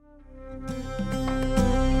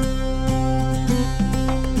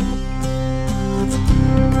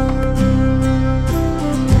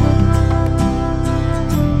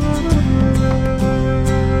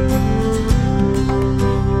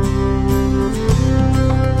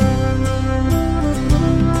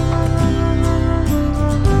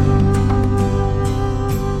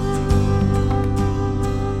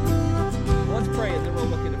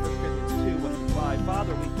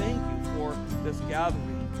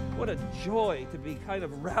What a joy to be kind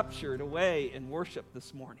of raptured away in worship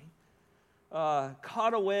this morning.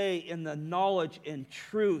 Caught away in the knowledge and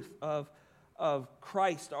truth of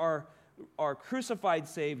Christ, our crucified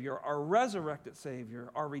Savior, our resurrected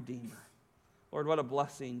Savior, our Redeemer. Lord, what a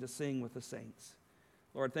blessing to sing with the saints.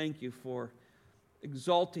 Lord, thank you for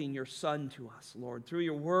exalting your Son to us, Lord. Through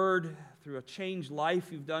your word, through a changed life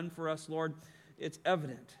you've done for us, Lord, it's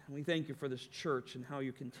evident. And we thank you for this church and how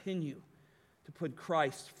you continue to put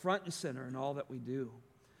Christ front and center in all that we do.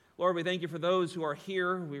 Lord, we thank you for those who are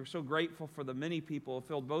here. We are so grateful for the many people who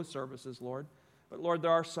filled both services, Lord. But Lord,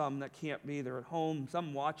 there are some that can't be. They're at home,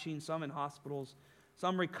 some watching, some in hospitals,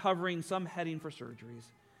 some recovering, some heading for surgeries.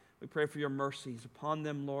 We pray for your mercies upon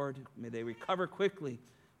them, Lord. May they recover quickly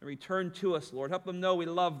and return to us, Lord. Help them know we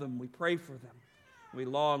love them. We pray for them. We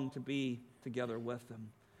long to be together with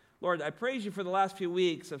them. Lord, I praise you for the last few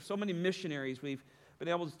weeks of so many missionaries we've been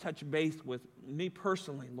able to touch base with, me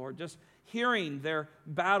personally, Lord, just hearing their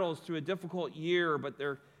battles through a difficult year, but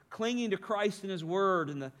they're clinging to Christ and his word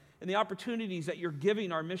and the opportunities that you're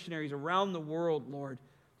giving our missionaries around the world, Lord,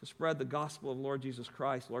 to spread the gospel of Lord Jesus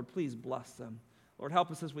Christ. Lord, please bless them. Lord, help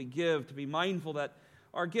us as we give to be mindful that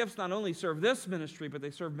our gifts not only serve this ministry, but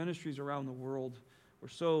they serve ministries around the world. We're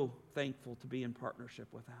so thankful to be in partnership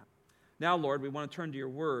with that. Now, Lord, we want to turn to your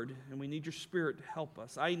word, and we need your Spirit to help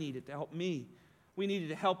us. I need it to help me. We need it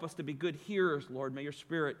to help us to be good hearers, Lord. May your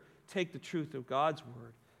Spirit take the truth of God's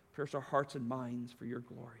word, pierce our hearts and minds for your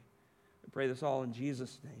glory. We pray this all in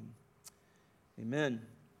Jesus' name. Amen.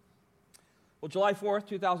 Well, July 4th,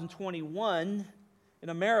 2021, in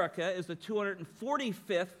America is the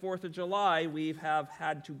 245th 4th of July we have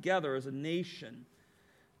had together as a nation.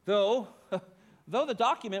 Though the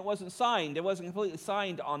document wasn't signed, it wasn't completely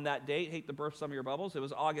signed on that date. Hate to burst some of your bubbles. It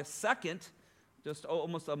was August 2nd, just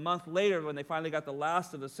almost a month later when they finally got the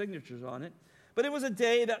last of the signatures on it. But it was a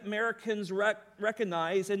day that Americans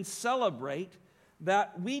recognize and celebrate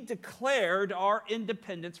that we declared our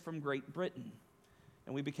independence from Great Britain.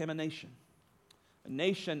 And we became a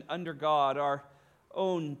nation under God. Our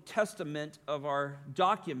own testament of our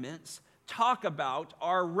documents talk about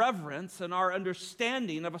our reverence and our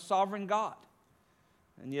understanding of a sovereign God.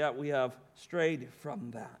 And yet we have strayed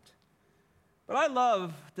from that. But I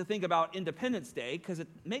love to think about Independence Day because it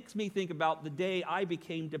makes me think about the day I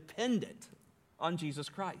became dependent on Jesus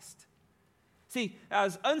Christ. See,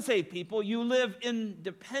 as unsaved people, you live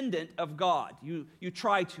independent of God. You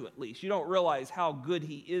try to, at least. You don't realize how good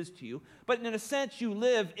he is to you. But in a sense, you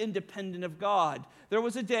live independent of God. There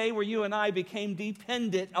was a day where you and I became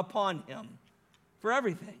dependent upon him for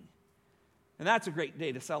everything. And that's a great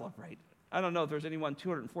day to celebrate. I don't know if there's anyone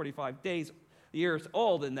 245 years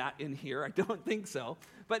old in here. I don't think so.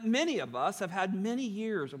 But many of us have had many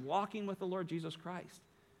years of walking with the Lord Jesus Christ.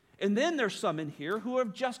 And then there's some in here who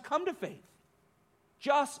have just come to faith,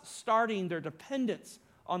 just starting their dependence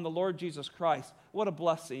on the Lord Jesus Christ. What a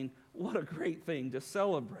blessing. What a great thing to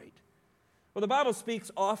celebrate. Well, the Bible speaks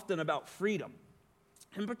often about freedom,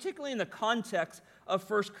 and particularly in the context of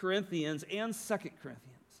 1 Corinthians and 2 Corinthians.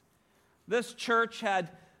 This church had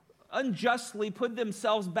unjustly put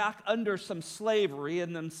themselves back under some slavery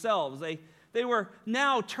in themselves. They were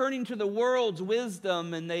now turning to the world's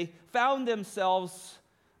wisdom, and they found themselves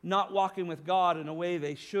not walking with God in a way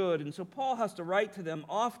they should. And so Paul has to write to them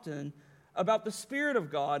often about the Spirit of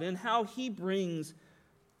God and how he brings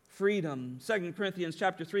freedom. 2 Corinthians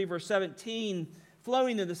chapter 3, verse 17,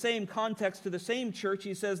 flowing in the same context to the same church,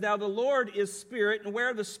 he says, "Now the Lord is Spirit, and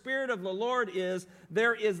where the Spirit of the Lord is,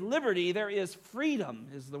 there is liberty, there is freedom,"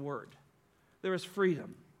 is the word. There is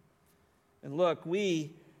freedom. And look,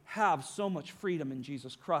 we have so much freedom in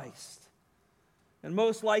Jesus Christ. And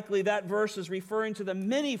most likely that verse is referring to the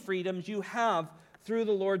many freedoms you have through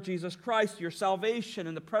the Lord Jesus Christ, your salvation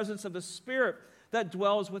and the presence of the Spirit that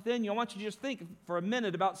dwells within you. I want you to just think for a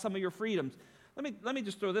minute about some of your freedoms. Let me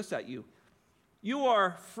just throw this at you. You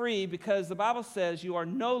are free because the Bible says you are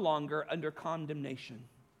no longer under condemnation.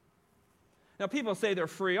 Now, people say they're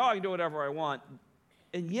free. Oh, I can do whatever I want.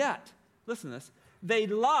 And yet, listen to this, they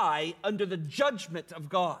lie under the judgment of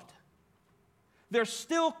God. They're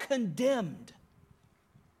still condemned.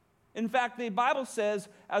 In fact, the Bible says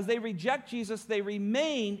as they reject Jesus, they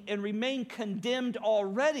remain condemned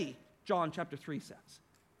already, John chapter 3 says.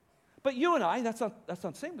 But you and I, that's not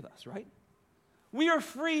the same with us, right? We are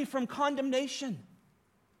free from condemnation.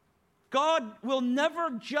 God will never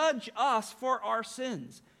judge us for our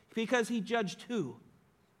sins because he judged who?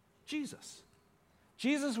 Jesus.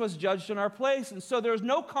 Jesus was judged in our place, and so there's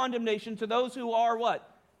no condemnation to those who are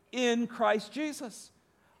what? In Christ Jesus.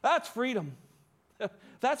 That's freedom.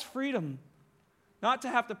 That's freedom. Not to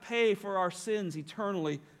have to pay for our sins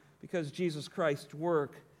eternally, because Jesus Christ's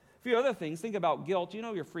work. A few other things. Think about guilt. You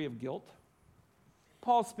know you're free of guilt.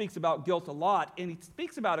 Paul speaks about guilt a lot, and he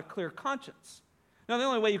speaks about a clear conscience. Now, the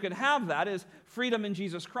only way you can have that is freedom in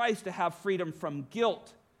Jesus Christ, to have freedom from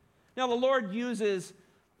guilt. Now, the Lord uses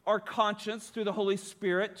our conscience through the Holy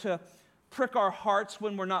Spirit to prick our hearts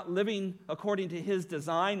when we're not living according to His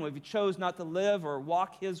design, when we chose not to live or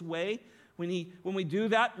walk His way. When we do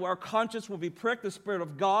that, our conscience will be pricked. The Spirit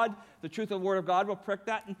of God, the truth of the Word of God will prick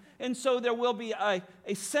that. And so there will be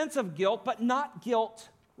a sense of guilt, but not guilt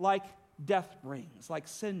like death brings, like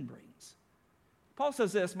sin brings. Paul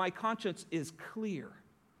says this, my conscience is clear.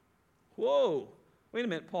 Whoa, wait a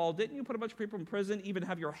minute, Paul, didn't you put a bunch of people in prison, even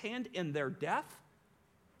have your hand in their death?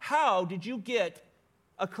 How did you get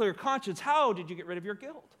a clear conscience? How did you get rid of your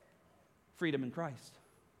guilt? Freedom in Christ.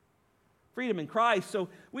 Freedom in Christ. So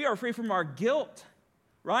we are free from our guilt,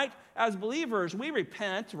 right? As believers, we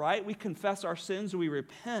repent, right? We confess our sins, we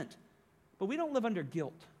repent. But we don't live under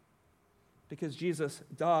guilt because Jesus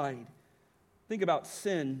died. Think about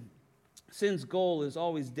sin. Sin's goal is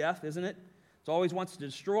always death, isn't it? It always wants to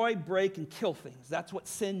destroy, break, and kill things. That's what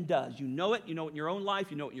sin does. You know it in your own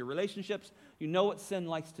life, you know it in your relationships, you know what sin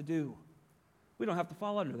likes to do. We don't have to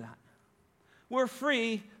fall under that. We're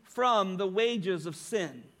free from the wages of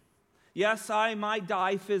sin. Yes, I might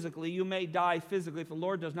die physically. You may die physically if the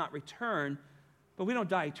Lord does not return, but we don't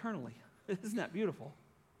die eternally. Isn't that beautiful?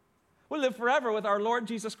 We'll live forever with our Lord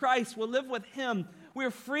Jesus Christ. We'll live with Him.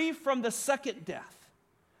 We're free from the second death.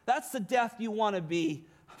 That's the death you want to be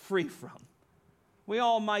free from. We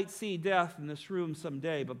all might see death in this room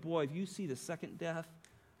someday, but boy, if you see the second death,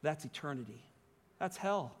 that's eternity. That's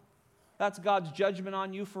hell. That's God's judgment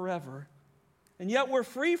on you forever. And yet we're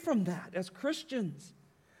free from that as Christians.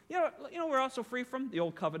 You know we're also free from the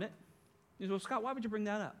old covenant. You say, well, Scott, why would you bring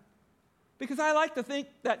that up? Because I like to think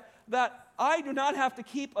that I do not have to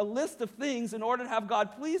keep a list of things in order to have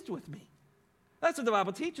God pleased with me. That's what the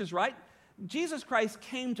Bible teaches, right? Jesus Christ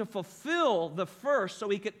came to fulfill the first so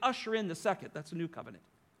He could usher in the second. That's a new covenant.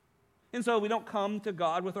 And so we don't come to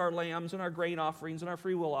God with our lambs and our grain offerings and our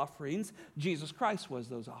free will offerings. Jesus Christ was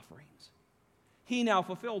those offerings. He now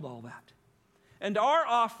fulfilled all that. And our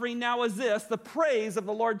offering now is this, the praise of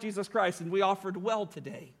the Lord Jesus Christ. And we offered well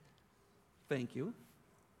today. Thank you.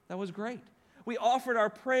 That was great. We offered our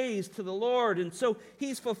praise to the Lord. And so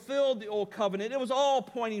He's fulfilled the old covenant. It was all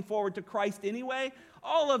pointing forward to Christ anyway.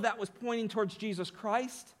 All of that was pointing towards Jesus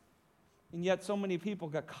Christ. And yet so many people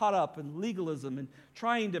got caught up in legalism and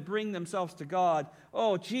trying to bring themselves to God.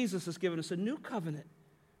 Oh, Jesus has given us a new covenant.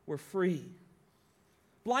 We're free.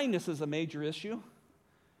 Blindness is a major issue.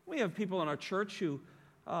 We have people in our church who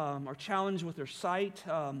are challenged with their sight.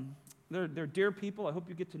 They're dear people. I hope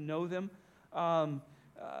you get to know them.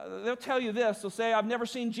 They'll tell you this. They'll say, I've never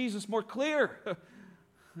seen Jesus more clear.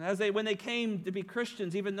 When they came to be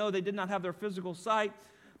Christians, even though they did not have their physical sight.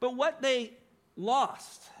 But what they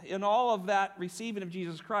lost in all of that receiving of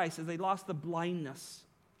Jesus Christ is they lost the blindness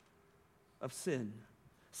of sin.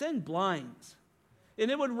 Sin blinds. And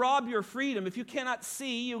it would rob your freedom. If you cannot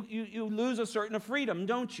see, you lose a certain freedom,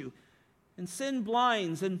 don't you? And sin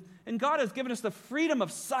blinds. And God has given us the freedom of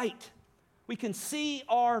sight. We can see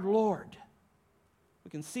our Lord. We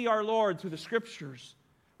can see our Lord through the Scriptures.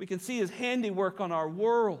 We can see His handiwork on our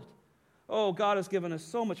world. Oh, God has given us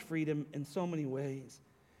so much freedom in so many ways.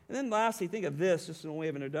 And then lastly, think of this, just in a way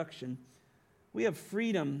of introduction. We have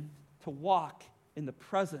freedom to walk in the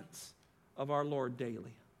presence of our Lord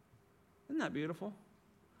daily. Isn't that beautiful?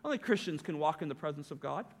 Only Christians can walk in the presence of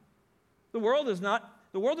God. The world does not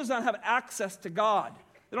have access to God.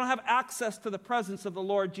 They don't have access to the presence of the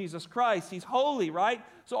Lord Jesus Christ. He's holy, right?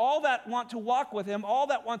 So all that want to walk with Him, all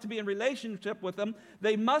that want to be in relationship with Him,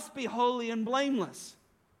 they must be holy and blameless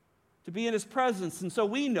to be in His presence. And so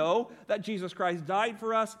we know that Jesus Christ died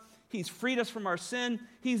for us. He's freed us from our sin.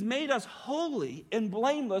 He's made us holy and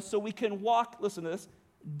blameless so we can walk, listen to this,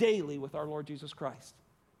 daily with our Lord Jesus Christ,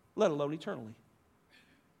 let alone eternally.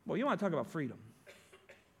 Well, you want to talk about freedom.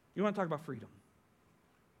 You want to talk about freedom.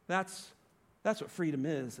 That's what freedom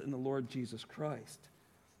is in the Lord Jesus Christ.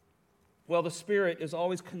 Well, the Spirit is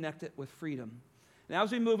always connected with freedom. And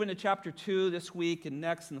as we move into chapter 2 this week and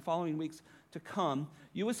next and the following weeks to come,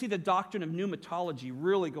 you will see the doctrine of pneumatology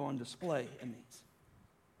really go on display in these.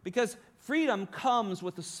 Because freedom comes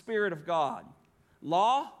with the Spirit of God.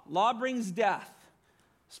 Law brings death.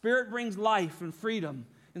 Spirit brings life and freedom.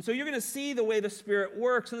 And so you're going to see the way the Spirit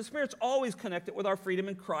works. And the Spirit's always connected with our freedom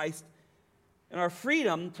in Christ and our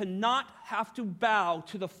freedom to not have to bow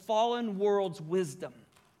to the fallen world's wisdom.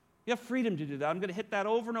 You have freedom to do that. I'm going to hit that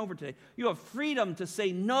over and over today. You have freedom to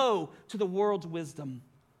say no to the world's wisdom,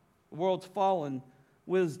 the world's fallen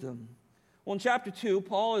wisdom. Well, in chapter 2,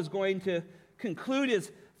 Paul is going to conclude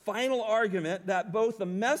his final argument that both the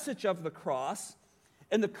message of the cross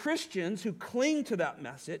and the Christians who cling to that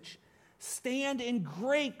message stand in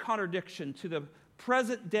great contradiction to the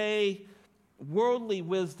present day worldly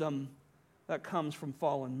wisdom that comes from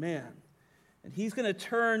fallen man. And he's going to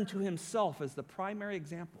turn to himself as the primary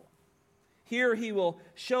example. Here he will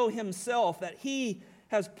show himself that he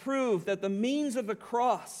has proved that the means of the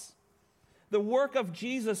cross, the work of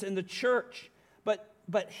Jesus in the church,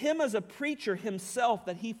 but him as a preacher himself,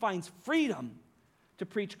 that he finds freedom to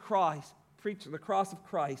preach the cross of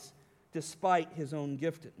Christ despite his own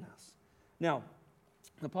giftedness. Now,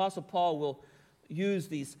 the Apostle Paul will use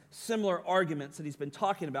these similar arguments that he's been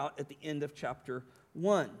talking about at the end of chapter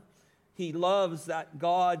 1. He loves that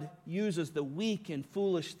God uses the weak and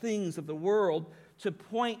foolish things of the world to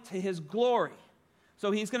point to his glory.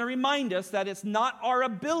 So he's going to remind us that it's not our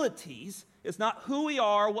abilities, it's not who we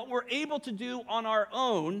are, what we're able to do on our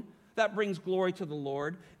own that brings glory to the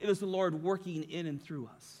Lord. It is the Lord working in and through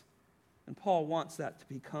us. And Paul wants that to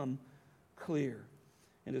become clear.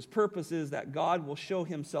 And his purpose is that God will show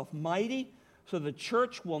himself mighty, so the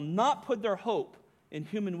church will not put their hope in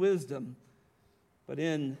human wisdom, but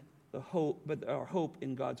our hope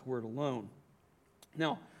in God's word alone.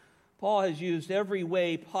 Now, Paul has used every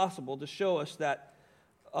way possible to show us that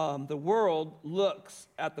the world looks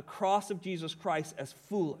at the cross of Jesus Christ as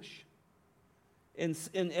foolish. And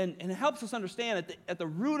it helps us understand that at the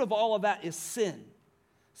root of all of that is sin.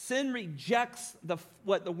 Sin rejects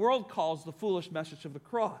what the world calls the foolish message of the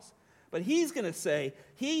cross. But he's going to say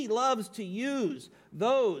he loves to use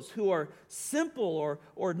those who are simple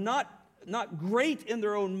or not great in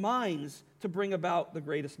their own minds to bring about the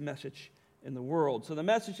greatest message in the world. So the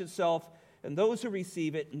message itself and those who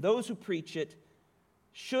receive it and those who preach it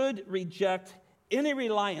should reject any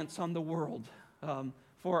reliance on the world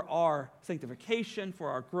for our sanctification, for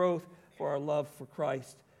our growth, for our love for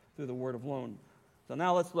Christ through the word alone. So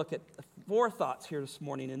now let's look at 4 thoughts here this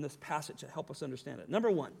morning in this passage that help us understand it.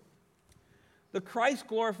 Number 1, the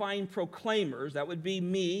Christ-glorifying proclaimers, that would be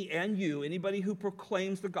me and you, anybody who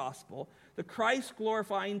proclaims the gospel, the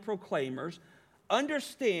Christ-glorifying proclaimers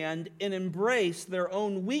understand and embrace their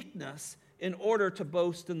own weakness in order to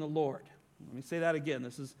boast in the Lord. Let me say that again.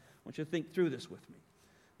 I want you to think through this with me.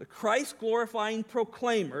 The Christ-glorifying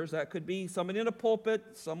proclaimers, that could be somebody in a pulpit,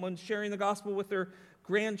 someone sharing the gospel with their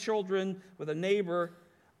grandchildren, with a neighbor,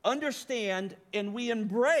 understand and we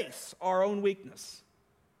embrace our own weakness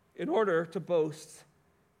in order to boast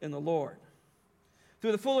in the Lord.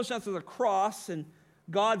 Through the foolishness of the cross and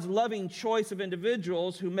God's loving choice of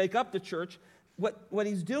individuals who make up the church, what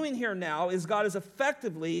he's doing here now is God is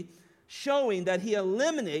effectively showing that he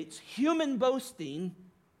eliminates human boasting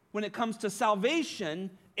when it comes to salvation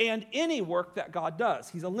and any work that God does.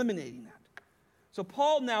 He's eliminating that. So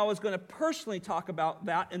Paul now is going to personally talk about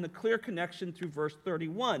that in the clear connection through verse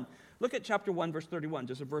 31. Look at chapter 1, verse 31,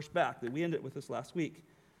 just a verse back. We ended with this last week.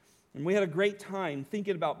 And we had a great time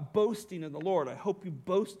thinking about boasting in the Lord. I hope you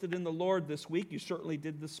boasted in the Lord this week. You certainly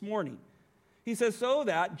did this morning. He says, so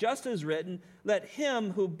that, just as written, let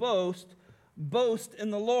him who boasts boast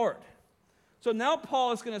in the Lord. So now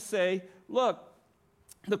Paul is going to say, look,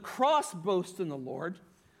 the cross boasts in the Lord.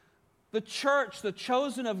 The church, the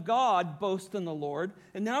chosen of God, boast in the Lord.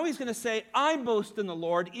 And now he's going to say, I boast in the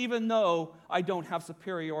Lord, even though I don't have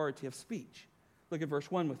superiority of speech. Look at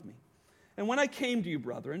verse 1 with me. And when I came to you,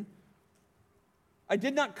 brethren, I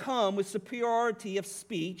did not come with superiority of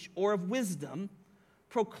speech or of wisdom,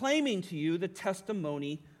 proclaiming to you the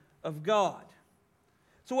testimony of God.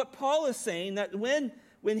 So what Paul is saying, that when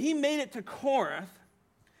he made it to Corinth,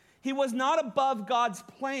 he was not above God's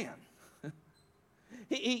plan.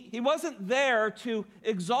 He wasn't there to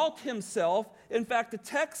exalt himself. In fact, the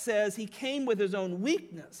text says he came with his own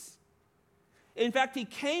weakness. In fact, he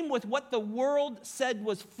came with what the world said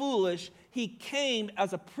was foolish. He came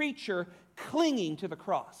as a preacher clinging to the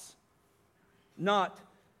cross, not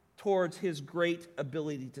towards his great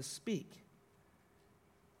ability to speak.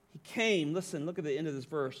 He came, listen, look at the end of this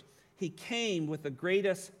verse. He came with the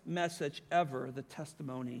greatest message ever, the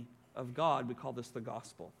testimony of God. We call this the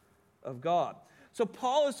gospel of God. So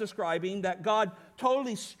Paul is describing that God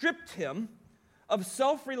totally stripped him of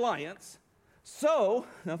self-reliance. So,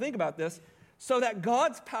 now think about this, so that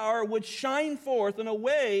God's power would shine forth in a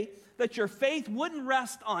way that your faith wouldn't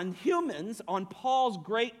rest on humans, on Paul's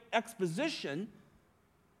great exposition,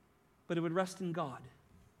 but it would rest in God.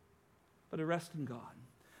 But it rests in God.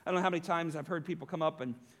 I don't know how many times I've heard people come up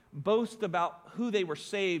and boast about who they were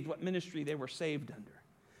saved, what ministry they were saved under.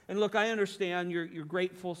 And look, I understand you're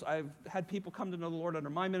grateful. I've had people come to know the Lord under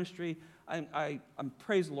my ministry. I'm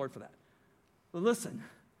praise the Lord for that. But listen,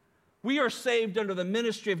 we are saved under the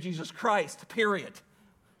ministry of Jesus Christ, period.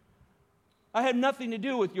 I had nothing to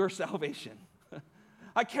do with your salvation.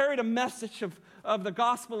 I carried a message of the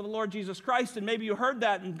gospel of the Lord Jesus Christ, and maybe you heard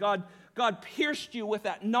that, and God pierced you with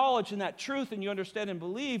that knowledge and that truth, and you understand and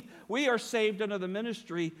believe. We are saved under the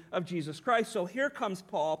ministry of Jesus Christ. So here comes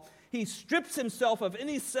Paul. He strips himself of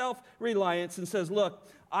any self-reliance and says, look,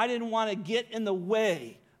 I didn't want to get in the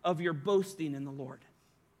way of your boasting in the Lord.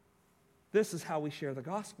 This is how we share the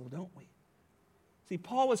gospel, don't we? See,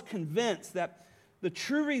 Paul was convinced that the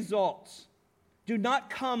true results do not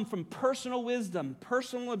come from personal wisdom,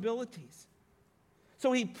 personal abilities.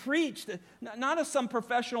 So he preached, not as some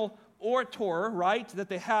professional orator, right, that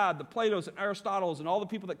they had, the Platos and Aristotles and all the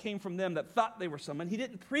people that came from them that thought they were someone. He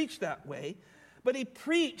didn't preach that way, but he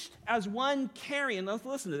preached as one carrying, let's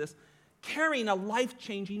listen to this, carrying a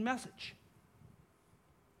life-changing message.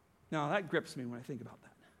 Now, that grips me when I think about that.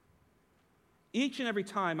 Each and every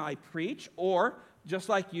time I preach, or just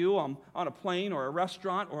like you, I'm on a plane or a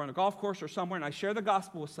restaurant or on a golf course or somewhere, and I share the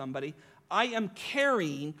gospel with somebody, I am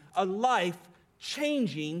carrying a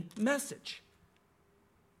life-changing message.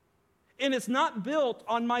 And it's not built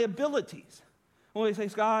on my abilities. Well, they say,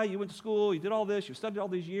 Sky, you went to school, you did all this, you studied all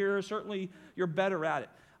these years, certainly you're better at it.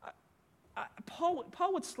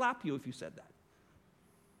 Paul would slap you if you said that.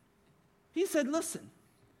 He said, listen,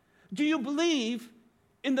 do you believe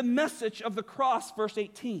in the message of the cross, verse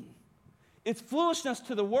 18? It's foolishness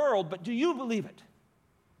to the world, but do you believe it?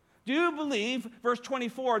 Do you believe, verse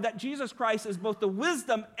 24, that Jesus Christ is both the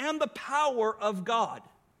wisdom and the power of God?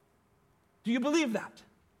 Do you believe that?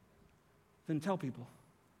 Then tell people.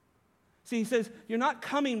 See, he says, you're not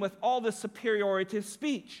coming with all this superiority of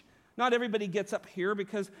speech. Not everybody gets up here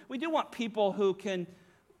because we do want people who can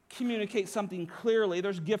communicate something clearly.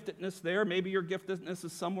 There's giftedness there. Maybe your giftedness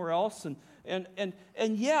is somewhere else.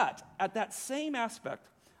 And yet, at that same aspect,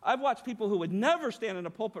 I've watched people who would never stand in a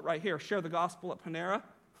pulpit right here, share the gospel at Panera,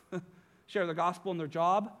 share the gospel in their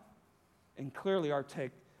job, and clearly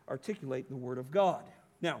articulate the word of God.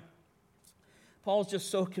 Now, Paul's just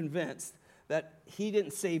so convinced that he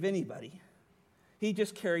didn't save anybody. He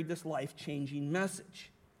just carried this life-changing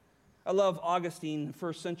message. I love Augustine, the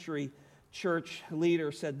first century church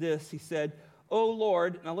leader, said this. He said, "O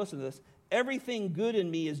Lord," now listen to this, "everything good in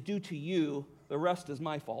me is due to you. The rest is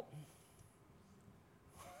my fault."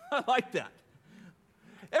 I like that.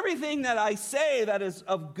 Everything that I say that is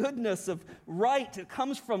of goodness, of right, it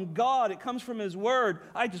comes from God, it comes from His Word.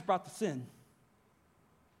 I just brought the sin.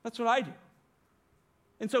 That's what I do.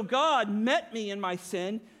 And so God met me in my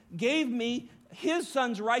sin, gave me His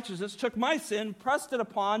Son's righteousness, took my sin, pressed it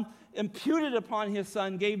upon, imputed it upon His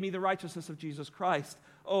Son, gave me the righteousness of Jesus Christ.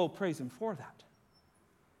 Oh, praise Him for that.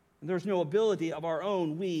 And there's no ability of our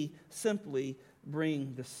own. We simply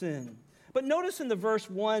bring the sin. But notice in the verse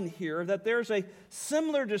 1 here that there's a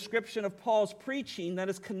similar description of Paul's preaching that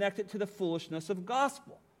is connected to the foolishness of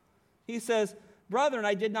gospel. He says, "Brethren,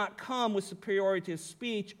 I did not come with superiority of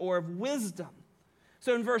speech or of wisdom."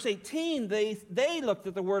 So in verse 18, they looked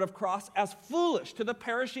at the word of cross as foolish. To the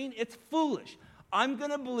perishing, it's foolish. I'm going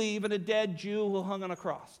to believe in a dead Jew who hung on a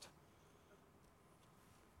cross.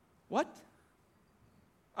 What?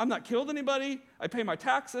 I'm not killed anybody. I pay my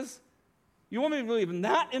taxes. You want me to believe in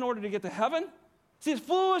that in order to get to heaven? See, it's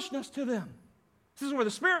foolishness to them. This is where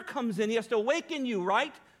the Spirit comes in. He has to awaken you,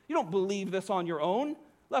 right? You don't believe this on your own.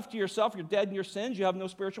 Left to yourself, you're dead in your sins. You have no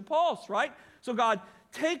spiritual pulse, right? So God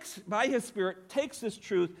takes, by His Spirit, takes this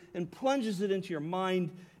truth and plunges it into your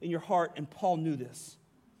mind and your heart, and Paul knew this.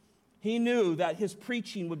 He knew that his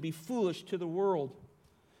preaching would be foolish to the world.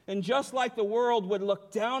 And just like the world would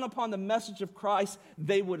look down upon the message of Christ,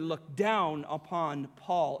 they would look down upon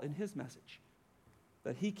Paul and his message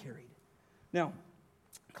that he carried. Now,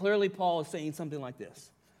 clearly Paul is saying something like this.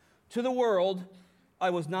 To the world, I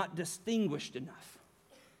was not distinguished enough.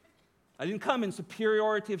 I didn't come in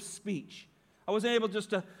superiority of speech. I wasn't able just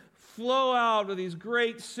to flow out with these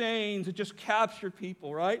great sayings that just captured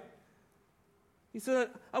people, right? He said,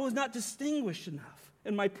 I was not distinguished enough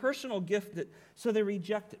in my personal gift, so they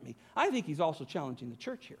rejected me. I think he's also challenging the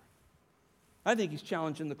church here. I think he's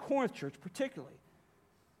challenging the Corinth church particularly,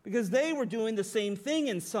 because they were doing the same thing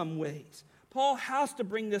in some ways. Paul has to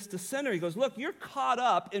bring this to center. He goes, look, you're caught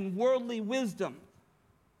up in worldly wisdom.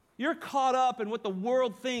 You're caught up in what the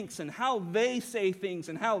world thinks and how they say things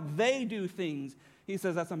and how they do things. He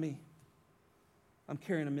says, that's not me. I'm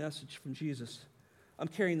carrying a message from Jesus. I'm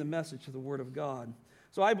carrying the message of the Word of God.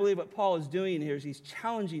 So I believe what Paul is doing here is he's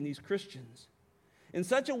challenging these Christians. in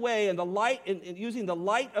such a way, in the light, in using the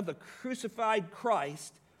light of the crucified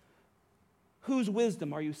Christ, whose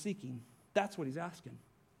wisdom are you seeking? That's what he's asking.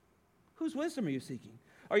 Whose wisdom are you seeking?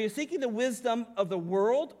 Are you seeking the wisdom of the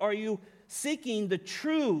world? Are you seeking the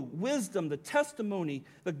true wisdom, the testimony,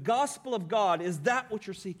 the gospel of God? Is that what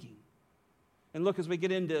you're seeking? And look, as we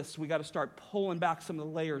get into this, we got to start pulling back some of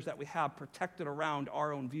the layers that we have protected around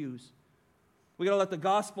our own views. We got to let the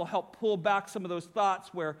gospel help pull back some of those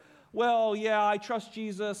thoughts where, well, yeah, I trust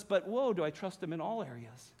Jesus, but whoa, do I trust him in all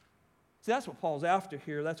areas? See, that's what Paul's after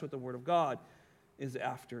here. That's what the Word of God is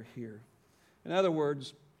after here. In other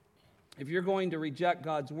words, if you're going to reject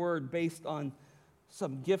God's Word based on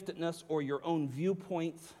some giftedness or your own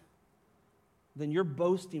viewpoints, then your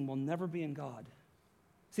boasting will never be in God.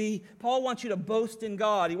 See, Paul wants you to boast in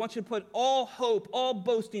God. He wants you to put all hope, all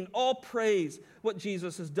boasting, all praise what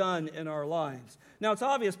Jesus has done in our lives. Now, it's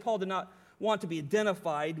obvious Paul did not want to be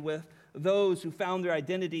identified with those who found their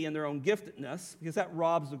identity in their own giftedness, because that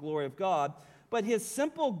robs the glory of God. But his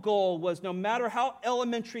simple goal was, no matter how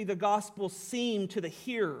elementary the gospel seemed to the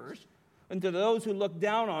hearers and to those who looked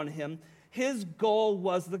down on him, his goal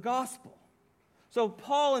was the gospel. So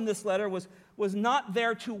Paul in this letter was not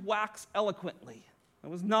there to wax eloquently. That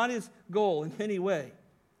was not his goal in any way.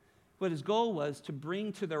 But his goal was to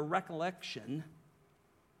bring to their recollection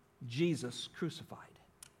Jesus crucified.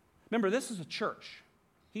 Remember, this is a church.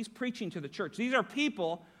 He's preaching to the church. These are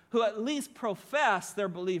people who at least profess they're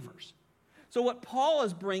believers. So what Paul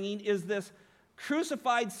is bringing is this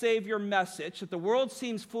crucified Savior message that the world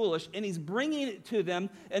seems foolish, and he's bringing it to them,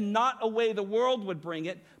 and not a way the world would bring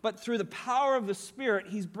it, but through the power of the Spirit,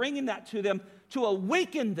 he's bringing that to them to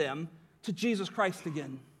awaken them to Jesus Christ again.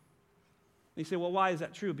 And you say, well, why is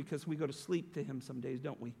that true? Because we go to sleep to him some days,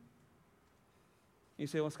 don't we? And you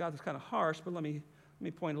say, well, Scott, that's kind of harsh, but let me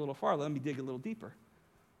point a little farther. Let me dig a little deeper.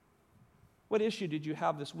 What issue did you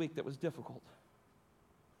have this week that was difficult?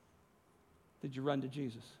 Did you run to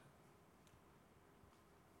Jesus?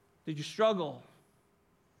 Did you struggle?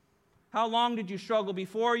 How long did you struggle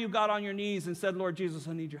before you got on your knees and said, Lord Jesus,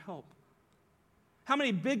 I need your help? How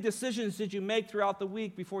many big decisions did you make throughout the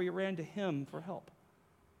week before you ran to him for help?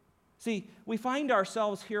 See, we find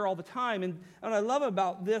ourselves here all the time, and what I love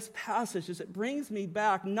about this passage is it brings me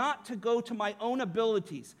back not to go to my own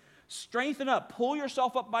abilities. Strengthen up. Pull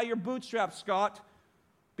yourself up by your bootstraps, Scott.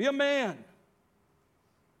 Be a man.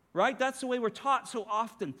 Right? That's the way we're taught so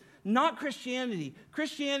often. Not Christianity.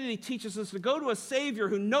 Christianity teaches us to go to a Savior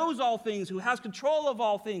who knows all things, who has control of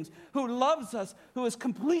all things, who loves us, who is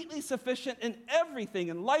completely sufficient in everything,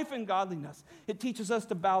 in life and godliness. It teaches us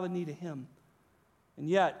to bow the knee to him. And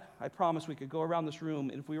yet, I promise we could go around this room,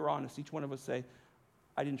 and if we were honest, each one of us say,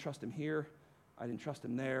 I didn't trust him here, I didn't trust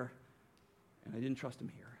him there, and I didn't trust him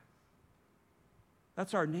here.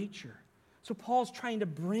 That's our nature. So Paul's trying to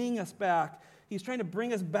bring us back. He's trying to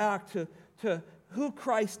bring us back to who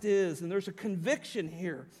Christ is, and there's a conviction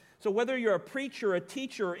here. So whether you're a preacher, a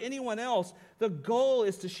teacher, or anyone else, the goal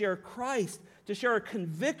is to share Christ, to share a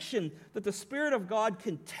conviction that the Spirit of God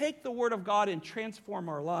can take the Word of God and transform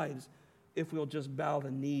our lives if we'll just bow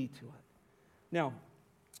the knee to it. Now,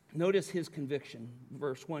 notice his conviction.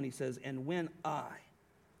 Verse 1, he says, and when I.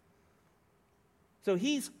 So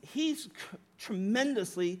he's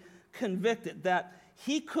tremendously convicted that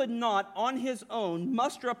he could not, on his own,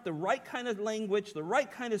 muster up the right kind of language, the right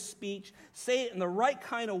kind of speech, say it in the right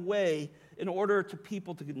kind of way in order to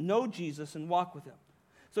people to know Jesus and walk with him.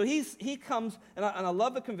 So he comes, and I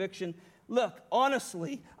love the conviction, look,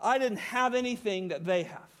 honestly, I didn't have anything that they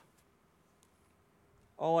have.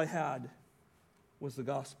 All I had was the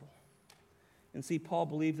gospel. And see, Paul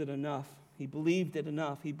believed it enough. He believed it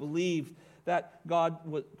enough. He believed that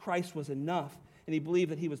Christ was enough. And he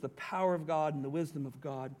believed that he was the power of God and the wisdom of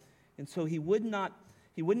God. And so he would not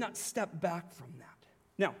step back from that.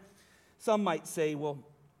 Now, some might say, well,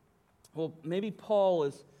 maybe Paul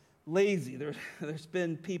is lazy. There's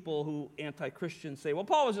been people who, anti-Christians, say, well,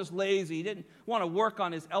 Paul was just lazy. He didn't want to work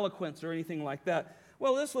on his eloquence or anything like that.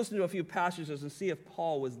 Well, let's listen to a few passages and see if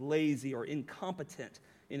Paul was lazy or incompetent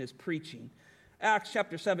in his preaching. Acts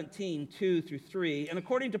chapter 17, 2 through 3. And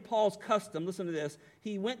according to Paul's custom, listen to this,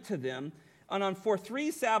 he went to them, and for 3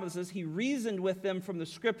 Sabbaths he reasoned with them from the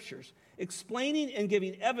Scriptures, explaining and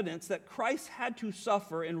giving evidence that Christ had to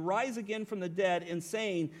suffer and rise again from the dead, and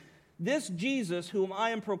saying, this Jesus whom I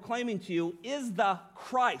am proclaiming to you is the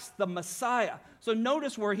Christ, the Messiah. So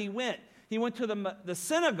notice where he went. He went to the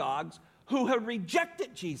synagogues who had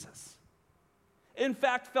rejected Jesus. In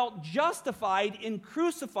fact, felt justified in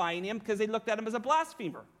crucifying him because they looked at him as a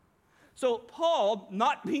blasphemer. So Paul,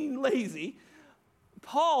 not being lazy,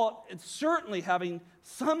 Paul, certainly having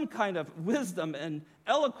some kind of wisdom and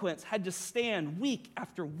eloquence, had to stand week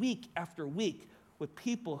after week after week with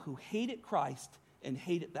people who hated Christ and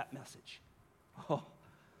hated that message. Oh,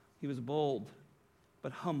 he was a bold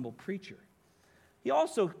but humble preacher. He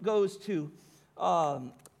also goes to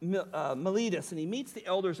Miletus, and he meets the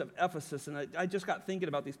elders of Ephesus. And I just got thinking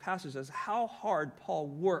about these passages, how hard Paul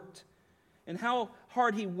worked and how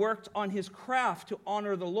hard he worked on his craft to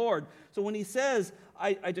honor the Lord. So when he says,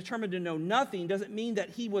 I determined to know nothing, doesn't mean that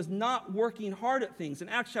he was not working hard at things. In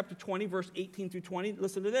Acts chapter 20, verse 18 through 20,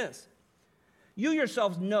 listen to this. You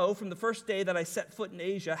yourselves know from the first day that I set foot in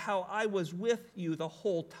Asia how I was with you the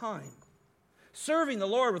whole time, serving the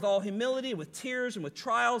Lord with all humility, with tears, and with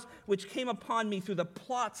trials, which came upon me through the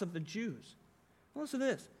plots of the Jews. Listen to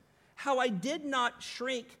this. How I did not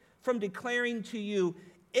shrink from declaring to you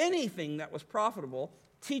anything that was profitable,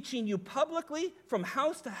 teaching you publicly from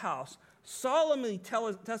house to house, solemnly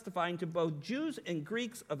testifying to both Jews and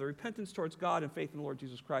Greeks of the repentance towards God and faith in the Lord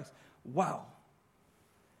Jesus Christ. Wow.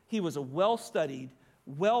 He was a well-studied,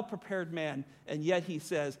 well-prepared man, and yet he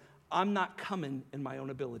says, I'm not coming in my own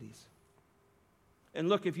abilities. And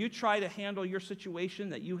look, if you try to handle your situation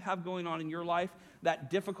that you have going on in your life, that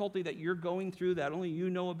difficulty that you're going through that only you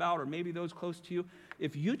know about, or maybe those close to you,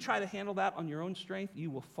 if you try to handle that on your own strength,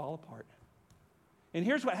 you will fall apart. And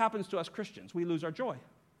here's what happens to us Christians. We lose our joy.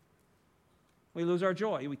 We lose our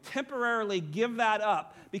joy. We temporarily give that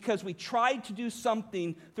up because we tried to do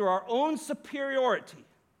something through our own superiority,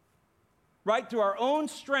 right? Through our own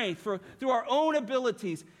strength, through our own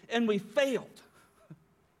abilities, and we failed.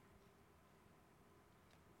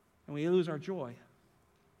 And we lose our joy.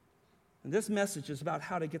 And this message is about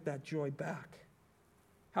how to get that joy back,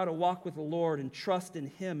 how to walk with the Lord and trust in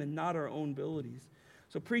Him and not our own abilities.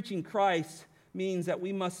 So preaching Christ means that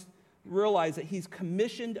we must realize that He's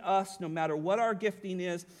commissioned us, no matter what our gifting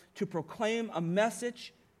is, to proclaim a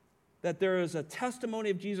message, that there is a testimony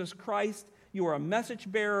of Jesus Christ. You are a message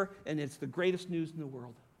bearer, and it's the greatest news in the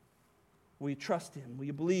world. Will you trust Him? Will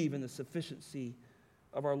you believe in the sufficiency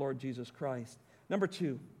of our Lord Jesus Christ? Number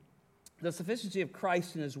 2, the sufficiency of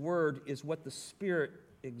Christ and His Word is what the Spirit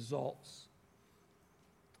exalts.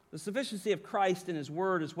 The sufficiency of Christ and His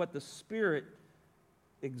Word is what the Spirit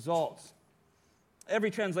exalts.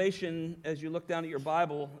 Every translation, as you look down at your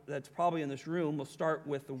Bible, that's probably in this room, will start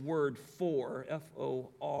with the word for,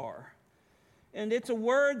 F-O-R. And it's a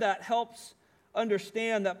word that helps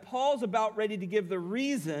understand that Paul's about ready to give the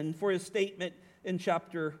reason for his statement in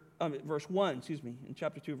chapter 2, verse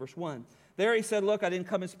 1. There he said, look, I didn't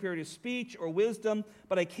come in superiority of speech or wisdom,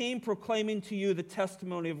 but I came proclaiming to you the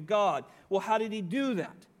testimony of God. Well, how did he do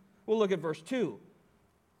that? Well, look at verse 2.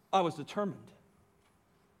 I was determined.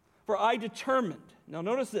 For I determined, now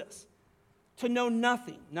notice this, to know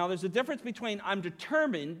nothing. Now there's a difference between I'm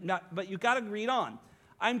determined, but you got to read on.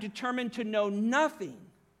 I'm determined to know nothing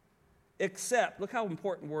except, look how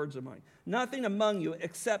important words are mine, nothing among you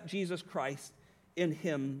except Jesus Christ in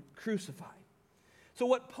Him crucified. So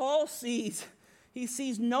what Paul sees, he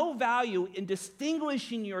sees no value in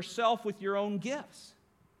distinguishing yourself with your own gifts.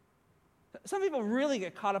 Some people really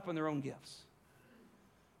get caught up in their own gifts.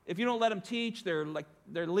 If you don't let them teach, they're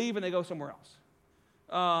leaving, they go somewhere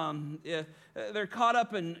else. They're caught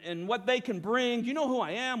up in what they can bring. Do you know who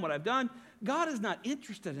I am, what I've done? God is not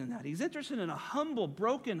interested in that. He's interested in a humble,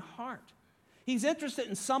 broken heart. He's interested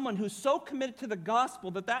in someone who's so committed to the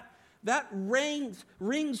gospel that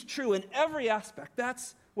rings true in every aspect.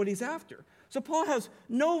 That's what he's after. So Paul has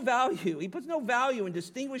no value. He puts no value in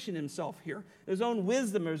distinguishing himself here, his own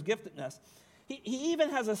wisdom or his giftedness. He even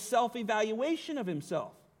has a self-evaluation of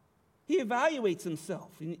himself. He evaluates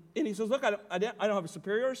himself. And he says, look, I don't have a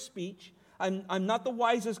superior speech. I'm not the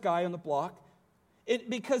wisest guy on the block.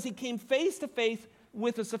 Because he came face to face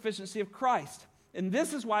with the sufficiency of Christ. And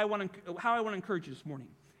this is how I want to encourage you this morning.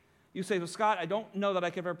 You say, well, Scott, I don't know that I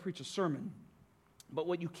could ever preach a sermon. But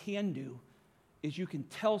what you can do is you can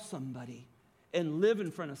tell somebody and live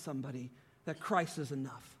in front of somebody that Christ is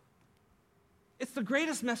enough. It's the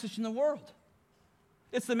greatest message in the world.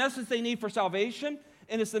 It's the message they need for salvation,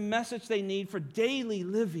 and it's the message they need for daily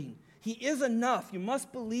living. He is enough. You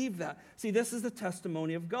must believe that. See, this is the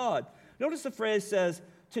testimony of God. Notice the phrase says,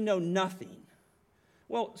 to know nothing.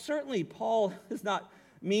 Well, certainly Paul is not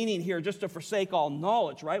meaning here just to forsake all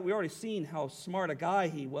knowledge, right? We already seen how smart a guy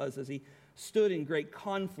he was as he stood in great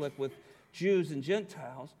conflict with Jews and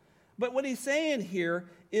Gentiles. But what he's saying here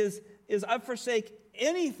is I forsake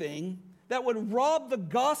anything that would rob the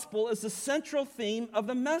gospel as the central theme of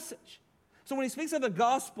the message. So when he speaks of the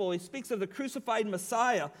gospel, he speaks of the crucified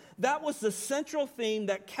Messiah. That was the central theme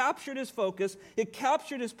that captured his focus. It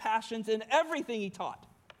captured his passions in everything he taught.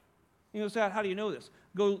 You know, how do you know this?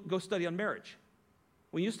 Go study on marriage.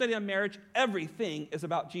 When you study on marriage, everything is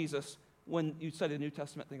about Jesus. When you study the New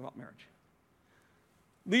Testament, think about marriage.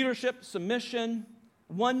 Leadership, submission,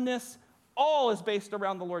 oneness, all is based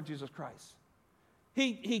around the Lord Jesus Christ.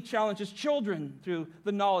 He challenges children through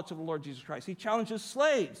the knowledge of the Lord Jesus Christ. He challenges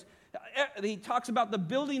slaves. He talks about the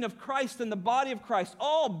building of Christ and the body of Christ,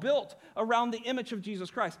 all built around the image of Jesus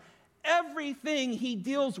Christ. Everything he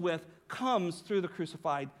deals with comes through the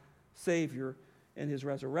crucified Savior and his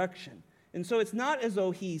resurrection. And so it's not as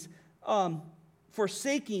though he's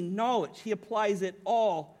forsaking knowledge. He applies it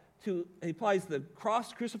all he applies the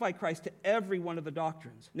crucified Christ to every one of the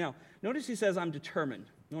doctrines. Now, notice he says, I'm determined.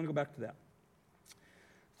 I want to go back to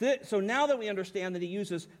that. So now that we understand that he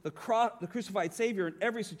uses the crucified Savior in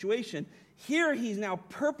every situation, here he's now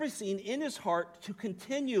purposing in his heart to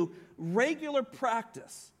continue regular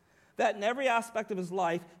practice, that in every aspect of his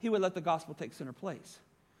life, he would let the gospel take center place.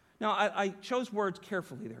 Now, I chose words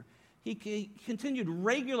carefully there. He continued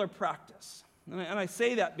regular practice. And I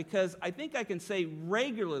say that because I think I can say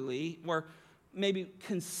regularly, or maybe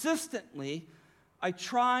consistently, I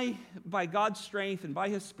try by God's strength and by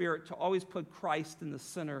his Spirit to always put Christ in the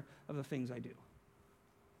center of the things I do.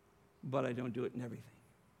 But I don't do it in everything.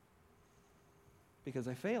 Because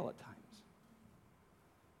I fail at times.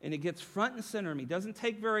 And it gets front and center of me. It doesn't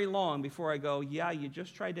take very long before I go, yeah, you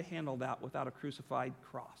just tried to handle that without a crucified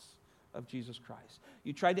cross of Jesus Christ.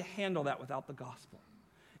 You tried to handle that without the gospel.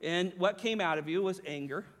 And what came out of you was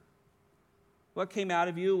anger. What came out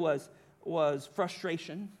of you was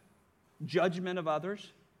frustration, judgment of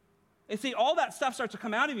others. And see, all that stuff starts to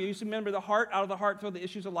come out of you. You remember the heart, out of the heart flow the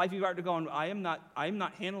issues of life. You start to go, I am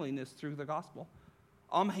not handling this through the gospel.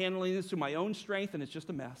 I'm handling this through my own strength, and it's just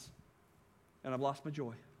a mess. And I've lost my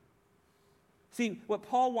joy. See, what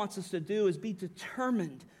Paul wants us to do is be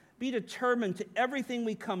determined. Be determined to everything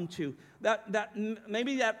we come to.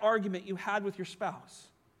 Maybe that argument you had with your spouse.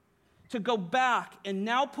 To go back and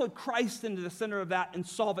now put Christ into the center of that and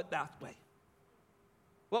solve it that way.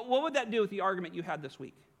 What would that do with the argument you had this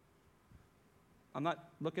week? I'm not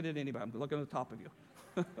looking at anybody. I'm looking at the top of you.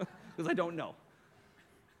 Because I don't know.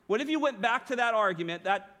 What if you went back to that argument,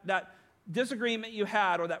 that disagreement you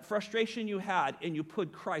had or that frustration you had, and you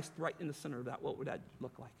put Christ right in the center of that? What would that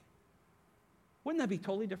look like? Wouldn't that be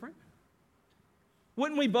totally different?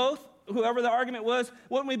 Wouldn't we both, whoever the argument was,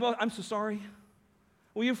 I'm so sorry.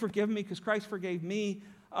 Will you forgive me because Christ forgave me?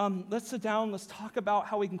 Let's sit down. Let's talk about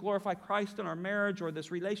how we can glorify Christ in our marriage or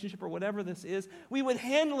this relationship or whatever this is. We would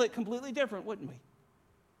handle it completely different, wouldn't we?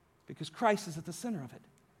 Because Christ is at the center of it.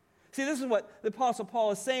 See, this is what the Apostle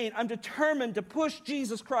Paul is saying. I'm determined to push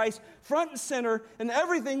Jesus Christ front and center in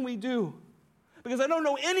everything we do. Because I don't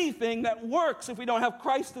know anything that works if we don't have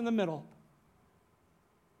Christ in the middle.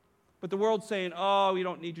 But the world's saying, oh, you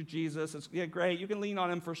don't need your Jesus. It's great. You can lean on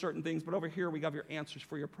him for certain things, but over here we got your answers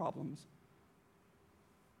for your problems.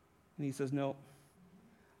 And he says, no,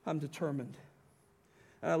 I'm determined.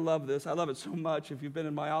 And I love this. I love it so much. If you've been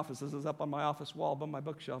in my office, this is up on my office wall, above my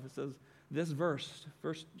bookshelf. It says this verse,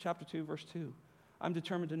 chapter 2, verse 2. I'm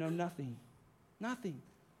determined to know nothing. Nothing.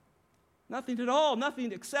 Nothing at all.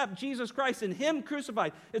 Nothing except Jesus Christ and him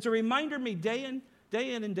crucified. It's a reminder to me day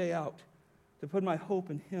in and day out to put my hope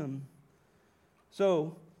in him.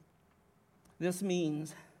 So, this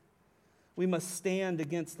means we must stand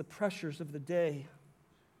against the pressures of the day.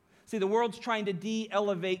 See, the world's trying to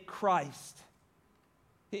de-elevate Christ.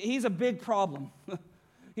 He's a big problem.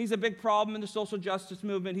 He's a big problem in the social justice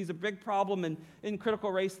movement. He's a big problem in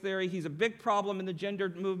critical race theory. He's a big problem in the gender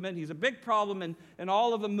movement. He's a big problem in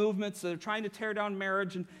all of the movements that are trying to tear down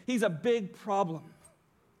marriage. And he's a big problem.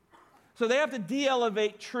 So they have to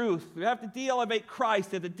de-elevate truth. They have to de-elevate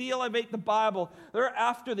Christ. They have to de-elevate the Bible. They're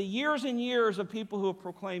after the years and years of people who have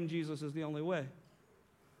proclaimed Jesus is the only way.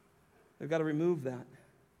 They've got to remove that.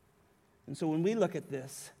 And so when we look at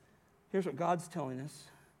this, here's what God's telling us.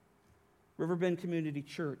 Riverbend Community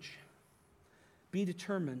Church, be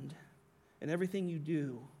determined in everything you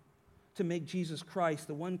do to make Jesus Christ,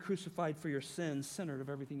 the one crucified for your sins, centered of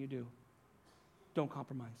everything you do. Don't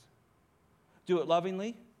compromise. Do it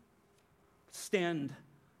lovingly. Stand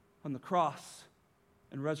on the cross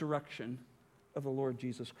and resurrection of the Lord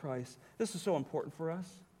Jesus Christ. This is so important for us.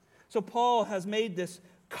 So Paul has made this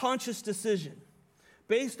conscious decision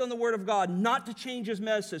based on the Word of God, not to change his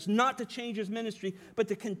message, not to change his ministry, but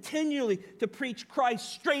to continually to preach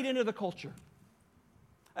Christ straight into the culture.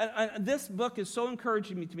 And this book is so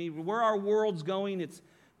encouraging to me, where our world's going.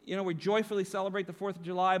 we joyfully celebrate the 4th of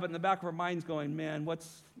July, but in the back of our minds going, man,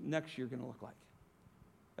 what's next year going to look like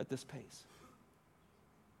at this pace?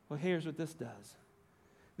 Well, here's what this does.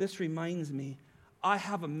 This reminds me, I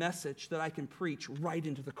have a message that I can preach right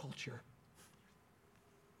into the culture.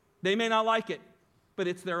 They may not like it, but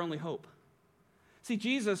it's their only hope. See,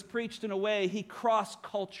 Jesus preached in a way, he crossed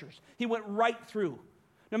cultures. He went right through.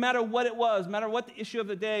 No matter what it was, no matter what the issue of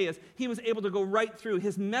the day is, he was able to go right through.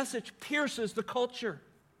 His message pierces the culture.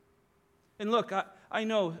 And look, I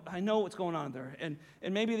know what's going on there. And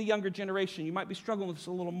maybe the younger generation, you might be struggling with this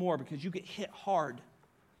a little more because you get hit hard.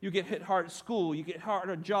 You get hit hard at school. You get hard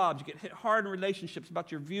on jobs. You get hit hard in relationships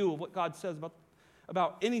about your view of what God says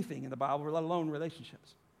about anything in the Bible, let alone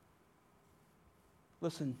relationships.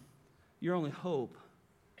 Listen, your only hope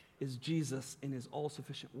is Jesus in his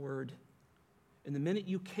all-sufficient word. And the minute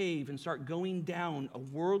you cave and start going down a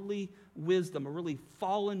worldly wisdom, a really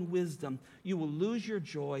fallen wisdom, you will lose your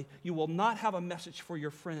joy. You will not have a message for your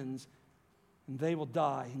friends, and they will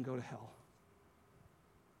die and go to hell.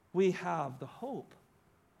 We have the hope.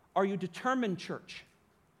 Are you determined, church?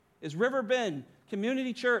 Is River Bend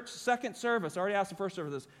Community Church, second service, I already asked the first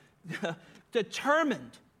service this,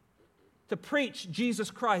 determined to preach Jesus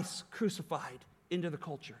Christ crucified into the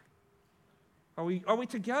culture? Are we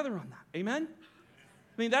together on that? Amen?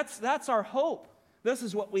 I mean, that's our hope. This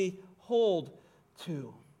is what we hold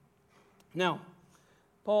to. Now,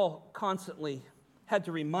 Paul constantly had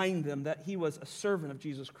to remind them that he was a servant of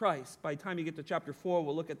Jesus Christ. By the time you get to chapter 4,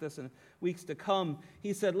 we'll look at this in weeks to come.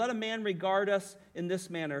 He said, let a man regard us in this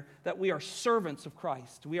manner, that we are servants of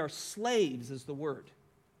Christ. We are slaves, is the word.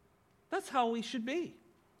 That's how we should be.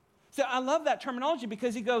 So I love that terminology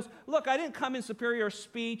because he goes, look, I didn't come in superior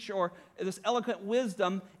speech or this eloquent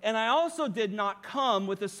wisdom, and I also did not come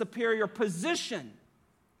with a superior position.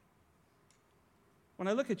 When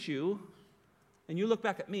I look at you, and you look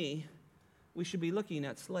back at me, we should be looking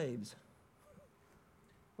at slaves.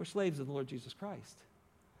 We're slaves of the Lord Jesus Christ.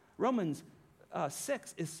 Romans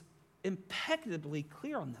 6 is impeccably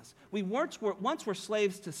clear on this. We once were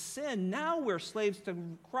slaves to sin. Now we're slaves to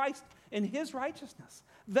Christ and his righteousness.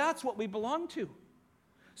 That's what we belong to.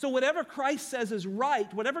 So whatever Christ says is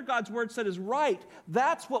right, whatever God's word said is right,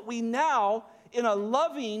 that's what we now, in a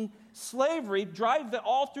loving slavery, drive that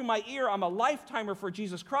all through my ear, I'm a lifetimer for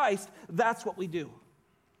Jesus Christ, that's what we do,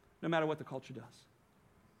 no matter what the culture does.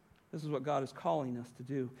 This is what God is calling us to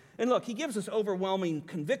do. And look, he gives us overwhelming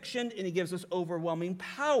conviction, and he gives us overwhelming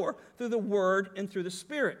power through the word and through the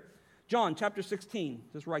Spirit. John chapter 16,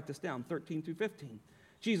 just write this down, 13 through 15.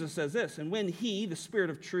 Jesus says this, and when he, the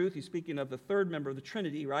Spirit of truth, he's speaking of the third member of the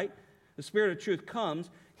Trinity, right? The Spirit of truth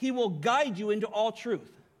comes, he will guide you into all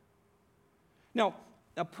truth. Now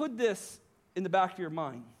put this in the back of your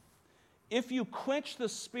mind. If you quench the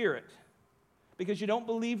Spirit because you don't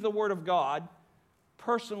believe the Word of God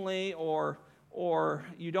personally or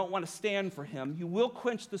you don't want to stand for him, you will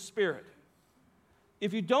quench the Spirit.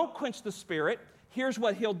 If you don't quench the Spirit, here's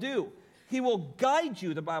what he'll do. He will guide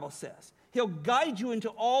you, the Bible says. He'll guide you into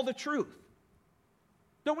all the truth.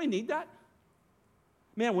 Don't we need that?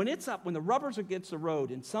 Man, when the rubber's against the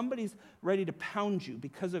road and somebody's ready to pound you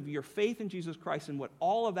because of your faith in Jesus Christ and what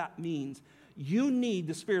all of that means, you need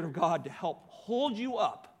the Spirit of God to help hold you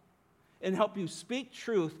up and help you speak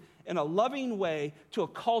truth in a loving way to a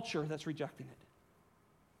culture that's rejecting it.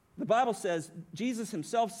 The Bible says, Jesus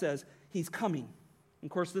himself says, he's coming. Of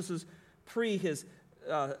course, this is pre his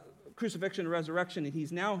crucifixion and resurrection, and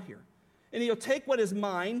he's now here. And he'll take what is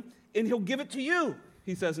mine, and he'll give it to you,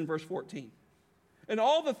 he says in verse 14. And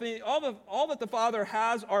all that the Father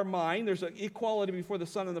has are mine. There's an equality before the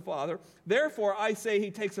Son and the Father. Therefore, I say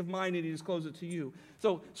he takes of mine and he discloses it to you.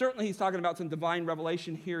 So certainly he's talking about some divine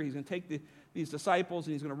revelation here. He's going to take these disciples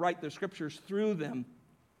and he's going to write their scriptures through them.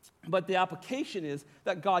 But the application is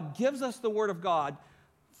that God gives us the Word of God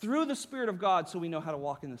through the Spirit of God so we know how to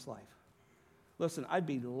walk in this life. Listen, I'd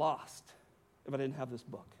be lost if I didn't have this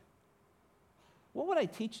book. What would I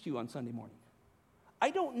teach to you on Sunday morning? I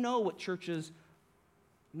don't know what churches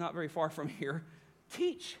not very far from here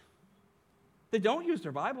teach. They don't use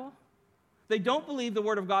their Bible. They don't believe the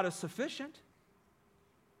Word of God is sufficient.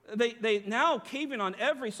 They now cave in on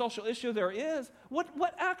every social issue there is.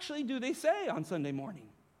 What actually do they say on Sunday morning?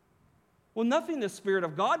 Well, nothing the Spirit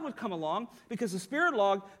of God would come along, because the Spirit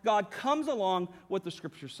of God comes along what the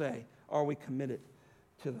Scriptures say. Are we committed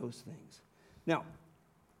to those things? Now,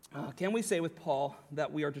 can we say with Paul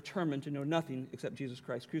that we are determined to know nothing except Jesus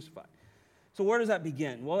Christ crucified? So where does that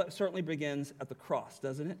begin? Well, it certainly begins at the cross,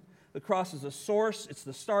 doesn't it? The cross is the source. It's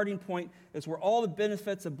the starting point. It's where all the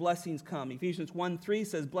benefits and blessings come. Ephesians 1:3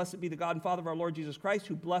 says, "Blessed be the God and Father of our Lord Jesus Christ,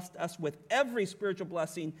 who blessed us with every spiritual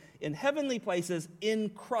blessing in heavenly places in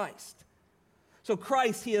Christ." So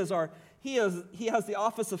Christ, he has the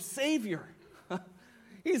office of Savior.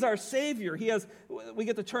 He's our Savior. We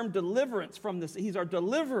get the term deliverance from this. He's our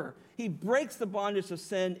deliverer. He breaks the bondage of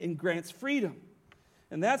sin and grants freedom.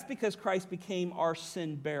 And that's because Christ became our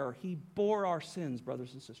sin bearer. He bore our sins,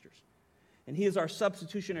 brothers and sisters. And he is our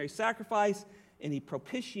substitutionary sacrifice, and he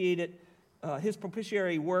propitiated, his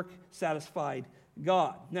propitiatory work satisfied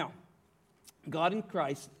God. Now, God in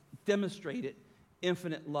Christ demonstrated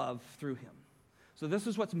infinite love through him. So this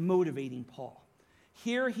is what's motivating Paul.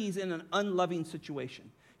 Here he's in an unloving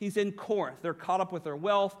situation. He's in Corinth. They're caught up with their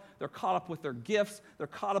wealth. They're caught up with their gifts. They're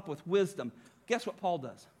caught up with wisdom. Guess what Paul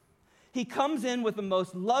does? He comes in with the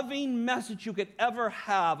most loving message you could ever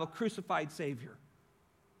have, a crucified Savior.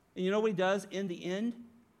 And you know what he does in the end?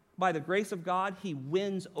 By the grace of God, he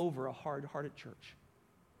wins over a hard-hearted church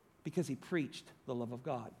because he preached the love of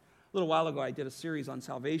God. A little while ago, I did a series on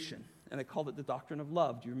salvation, and I called it The Doctrine of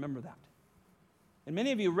Love. Do you remember that? And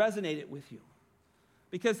many of you resonated with you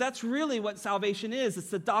because that's really what salvation is. It's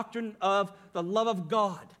the doctrine of the love of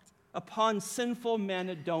God upon sinful men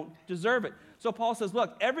that don't deserve it. So Paul says,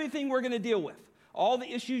 look, everything we're going to deal with, all the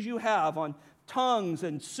issues you have on tongues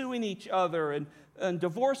and suing each other and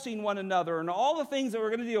divorcing one another and all the things that we're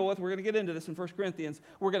going to deal with, we're going to get into this in 1 Corinthians,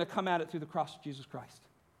 we're going to come at it through the cross of Jesus Christ.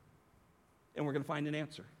 And we're going to find an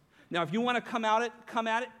answer. Now, if you want to come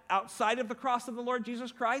at it outside of the cross of the Lord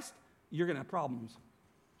Jesus Christ, you're going to have problems.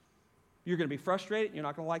 You're going to be frustrated. You're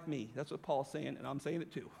not going to like me. That's what Paul's saying, and I'm saying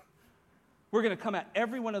it too. We're going to come at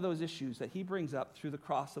every one of those issues that he brings up through the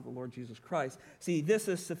cross of the Lord Jesus Christ. See, this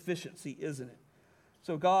is sufficiency, isn't it?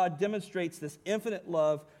 So God demonstrates this infinite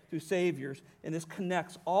love through Saviors, and this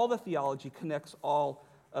connects all the theology, connects all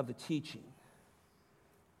of the teaching.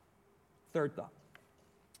 Third thought,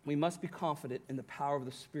 we must be confident in the power of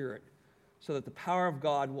the Spirit so that the power of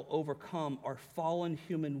God will overcome our fallen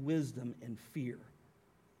human wisdom and fear.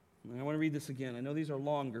 And I want to read this again. I know these are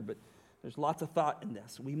longer, but there's lots of thought in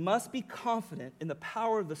this. We must be confident in the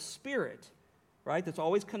power of the Spirit, right? That's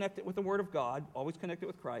always connected with the Word of God, always connected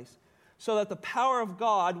with Christ, so that the power of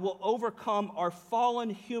God will overcome our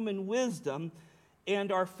fallen human wisdom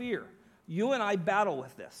and our fear. You and I battle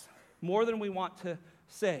with this more than we want to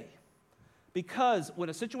say. Because when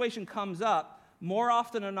a situation comes up, more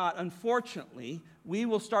often than not, unfortunately, we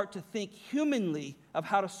will start to think humanly of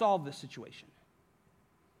how to solve this situation.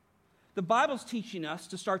 The Bible's teaching us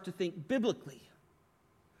to start to think biblically.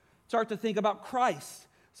 Start to think about Christ.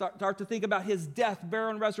 Start to think about his death, burial,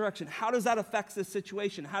 and resurrection. How does that affect this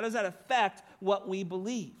situation? How does that affect what we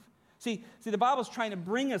believe? See, the Bible's trying to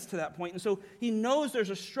bring us to that point, and so he knows there's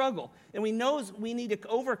a struggle, and he knows we need to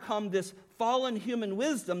overcome this fallen human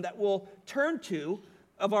wisdom that we'll turn to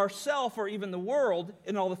of ourself or even the world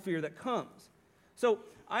and all the fear that comes. So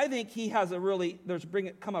I think he has a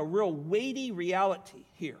real weighty reality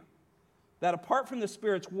here. That apart from the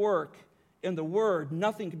Spirit's work in the Word,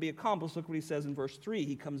 nothing can be accomplished. Look what he says in verse 3.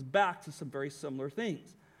 He comes back to some very similar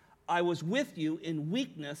things. I was with you in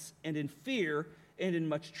weakness and in fear and in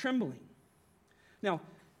much trembling. Now,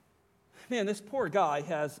 man, this poor guy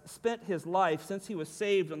has spent his life since he was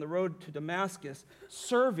saved on the road to Damascus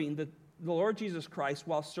serving the Lord Jesus Christ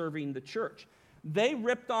while serving the church. They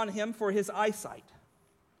ripped on him for his eyesight.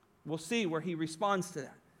 We'll see where he responds to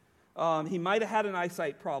that. He might have had an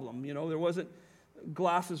eyesight problem. You know, there wasn't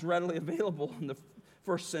glasses readily available in the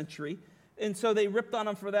first century. And so they ripped on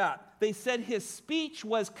him for that. They said his speech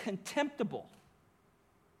was contemptible.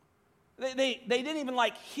 They didn't even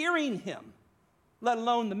like hearing him, let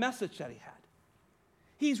alone the message that he had.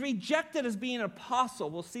 He's rejected as being an apostle.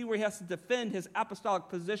 We'll see where he has to defend his apostolic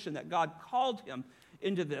position that God called him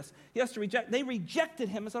into this. He has to they rejected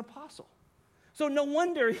him as an apostle. So no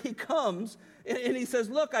wonder he comes and he says,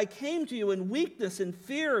 look, I came to you in weakness and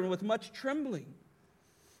fear and with much trembling.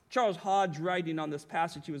 Charles Hodge, writing on this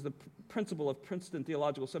passage, he was the principal of Princeton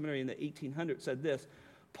Theological Seminary in the 1800s, said this: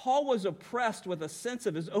 Paul was oppressed with a sense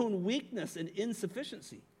of his own weakness and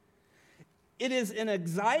insufficiency. It is an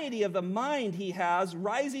anxiety of the mind he has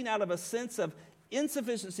rising out of a sense of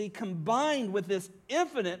insufficiency combined with this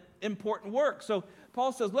infinite important work. So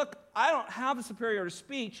Paul says, look, I don't have a superior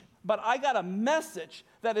speech, but I got a message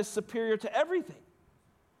that is superior to everything.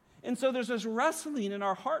 And so there's this wrestling in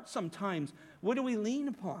our hearts sometimes. What do we lean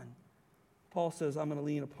upon? Paul says, I'm going to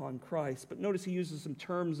lean upon Christ. But notice he uses some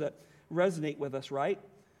terms that resonate with us, right?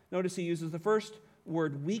 Notice he uses the first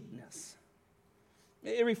word, weakness.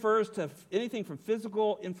 It refers to anything from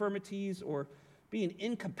physical infirmities or being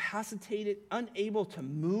incapacitated, unable to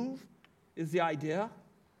move is the idea.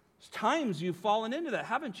 There's times you've fallen into that,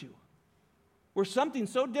 haven't you? Where something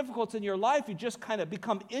so difficult in your life, you just kind of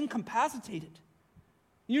become incapacitated.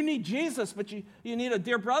 You need Jesus, but you need a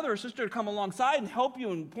dear brother or sister to come alongside and help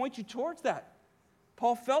you and point you towards that.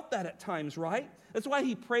 Paul felt that at times, right? That's why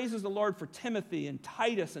he praises the Lord for Timothy and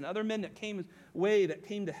Titus and other men that came his way, that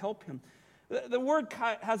came to help him. The word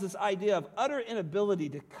has this idea of utter inability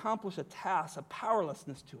to accomplish a task, a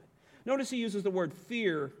powerlessness to it. Notice he uses the word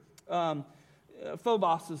fear.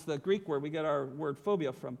 Phobos is the Greek word we get our word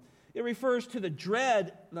phobia from. It refers to the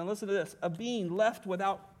dread, now listen to this, of being left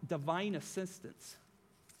without divine assistance.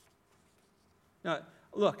 Now,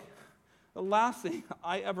 look, the last thing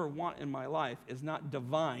I ever want in my life is not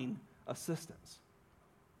divine assistance.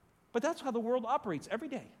 But that's how the world operates every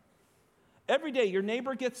day. Every day your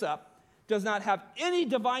neighbor gets up, does not have any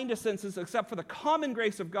divine assistance except for the common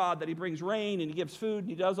grace of God that he brings rain and he gives food and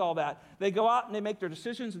he does all that. They go out and they make their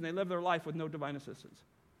decisions and they live their life with no divine assistance.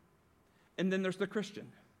 And then there's the Christian.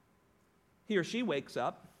 He or she wakes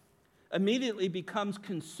up, immediately becomes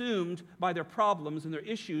consumed by their problems and their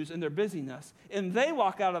issues and their busyness, and they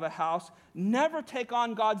walk out of the house, never take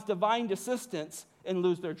on God's divine assistance, and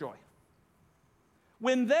lose their joy.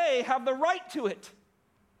 When they have the right to it,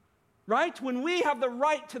 right? When we have the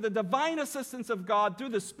right to the divine assistance of God, through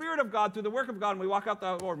the Spirit of God, through the work of God, and we walk out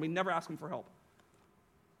the door and we never ask Him for help.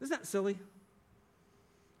 Isn't that silly?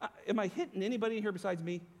 Am I hitting anybody here besides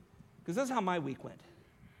me? Because this is how my week went.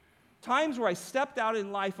 Times where I stepped out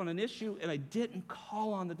in life on an issue and I didn't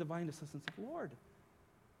call on the divine assistance of the Lord.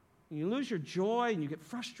 And you lose your joy and you get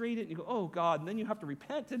frustrated and you go, oh God, and then you have to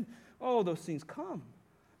repent and those things come.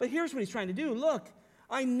 But here's what he's trying to do. Look,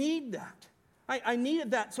 I need that. I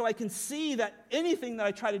needed that so I can see that anything that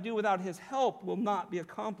I try to do without His help will not be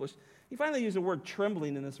accomplished. He finally used the word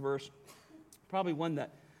trembling in this verse, probably one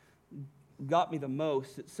that got me the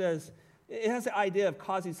most. It says, it has the idea of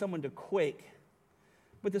causing someone to quake.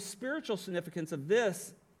 But the spiritual significance of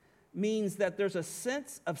this means that there's a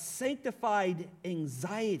sense of sanctified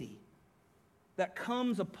anxiety that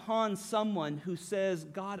comes upon someone who says,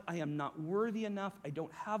 God, I am not worthy enough, I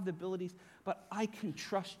don't have the abilities, but I can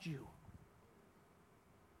trust you.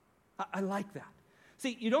 I like that.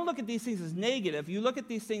 See, you don't look at these things as negative. You look at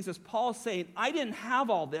these things as Paul saying, I didn't have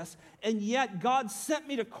all this, and yet God sent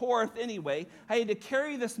me to Corinth anyway. I had to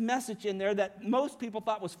carry this message in there that most people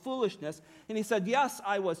thought was foolishness. And he said, yes,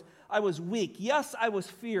 I was weak. Yes, I was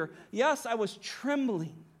fear. Yes, I was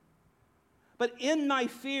trembling. But in my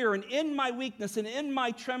fear and in my weakness and in my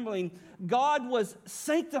trembling, God was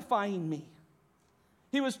sanctifying me.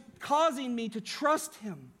 He was causing me to trust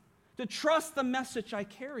Him, to trust the message I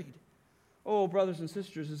carried. Oh, brothers and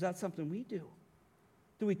sisters, is that something we do?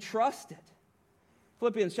 Do we trust it?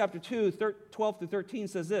 Philippians chapter 2, 12 through 13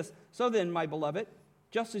 says this, so then, my beloved,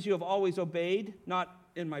 just as you have always obeyed, not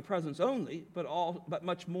in my presence only, but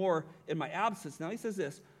much more in my absence. Now he says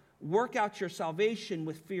this, work out your salvation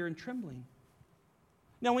with fear and trembling.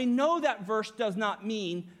 Now we know that verse does not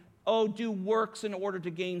mean, do works in order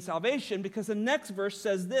to gain salvation, because the next verse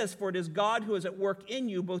says this, for it is God who is at work in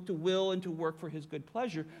you, both to will and to work for His good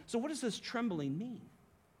pleasure. So what does this trembling mean?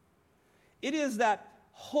 It is that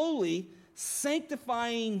holy,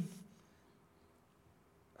 sanctifying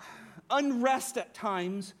unrest at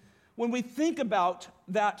times when we think about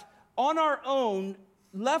that on our own,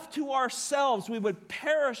 left to ourselves, we would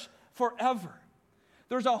perish forever.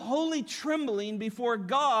 There's a holy trembling before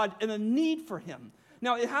God and a need for Him.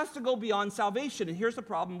 Now, it has to go beyond salvation, and here's the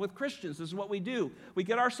problem with Christians. This is what we do. We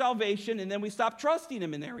get our salvation, and then we stop trusting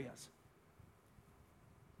Him in areas.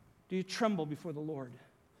 Do you tremble before the Lord?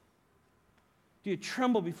 Do you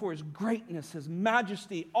tremble before His greatness, His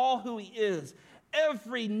majesty, all who He is?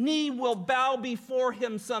 Every knee will bow before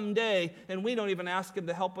Him someday, and we don't even ask Him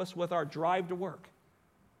to help us with our drive to work.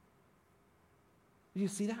 Do you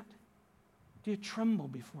see that? Do you tremble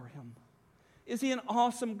before Him? Is He an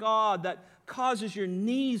awesome God that causes your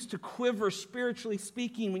knees to quiver, spiritually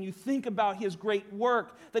speaking, when you think about His great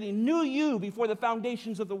work, that He knew you before the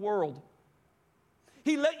foundations of the world?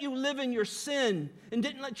 He let you live in your sin and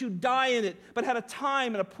didn't let you die in it, but had a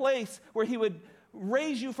time and a place where He would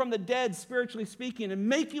raise you from the dead, spiritually speaking, and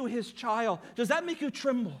make you His child. Does that make you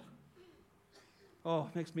tremble? Oh,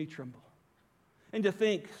 it makes me tremble. And to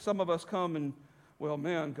think some of us come and, well,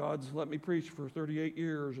 man, God's let me preach for 38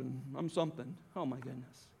 years and I'm something. Oh, my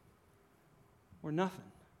goodness. We're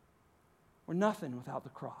nothing. We're nothing without the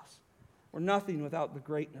cross. We're nothing without the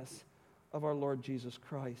greatness of our Lord Jesus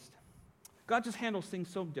Christ. God just handles things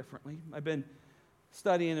so differently. I've been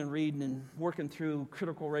studying and reading and working through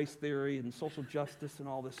critical race theory and social justice and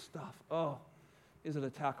all this stuff. Oh, is an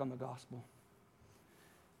attack on the gospel.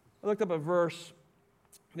 I looked up a verse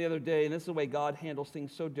the other day, and this is the way God handles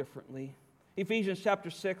things so differently. Ephesians chapter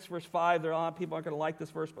 6, verse 5. There are a lot of people aren't going to like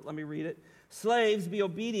this verse, but let me read it. Slaves, be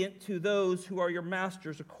obedient to those who are your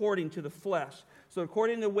masters according to the flesh. So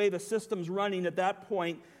according to the way the system's running at that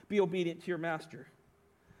point, be obedient to your master.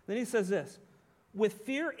 Then he says this, with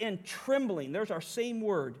fear and trembling, there's our same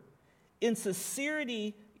word, in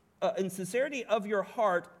sincerity of your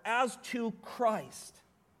heart as to Christ.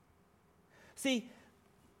 See,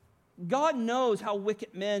 God knows how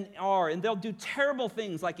wicked men are, and they'll do terrible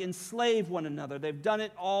things like enslave one another. They've done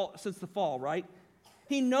it all since the fall, right?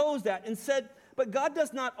 He knows that and said, but God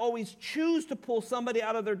does not always choose to pull somebody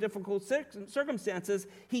out of their difficult circumstances.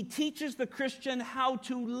 He teaches the Christian how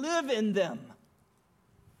to live in them.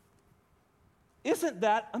 Isn't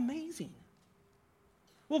that amazing?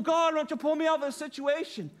 Well, God, why don't you pull me out of this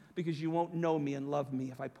situation? Because you won't know me and love me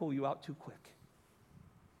if I pull you out too quick.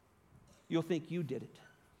 You'll think you did it.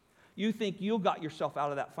 You think you got yourself out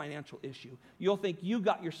of that financial issue. You'll think you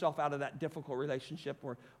got yourself out of that difficult relationship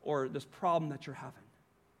or this problem that you're having.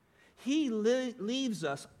 He leaves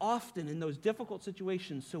us often in those difficult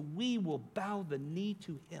situations so we will bow the knee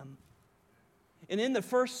to him. And in the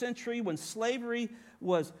first century, when slavery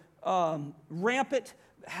was rampant,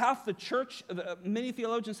 half the church, many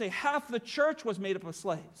theologians say half the church was made up of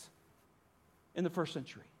slaves in the first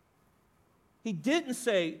century. He didn't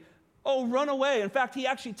say, oh, run away. In fact, he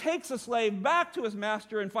actually takes a slave back to his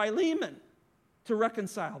master in Philemon to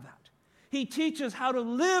reconcile that. He teaches how to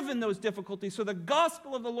live in those difficulties so the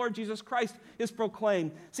gospel of the Lord Jesus Christ is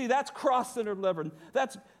proclaimed. See, that's cross-centered living.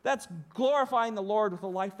 That's glorifying the Lord with the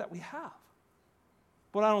life that we have.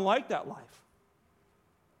 But I don't like that life.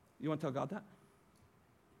 You want to tell God that?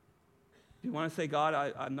 Do you want to say,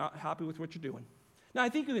 God, I'm not happy with what you're doing? Now, I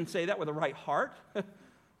think you can say that with the right heart.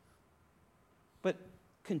 But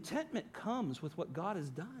contentment comes with what God has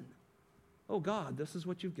done. Oh, God, this is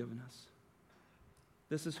what you've given us.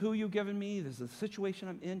 This is who you've given me. This is the situation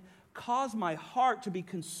I'm in. Cause my heart to be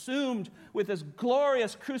consumed with this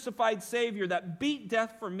glorious crucified Savior that beat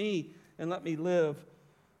death for me and let me live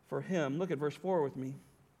for him. Look at verse 4 with me.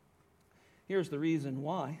 Here's the reason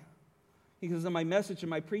why. Because in my message and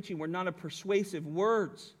my preaching were not of persuasive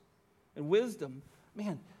words and wisdom.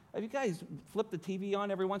 Man, have you guys flipped the TV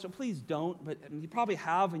on every once in a while? Please don't, but you probably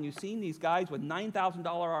have, and you've seen these guys with $9,000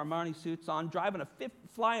 Armani suits on,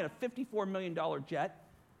 flying a $54 million jet.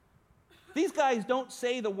 These guys don't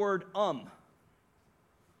say the word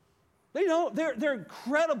They don't. They're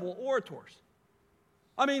incredible orators.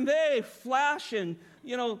 I mean, they flash and,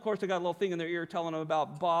 of course, they got a little thing in their ear telling them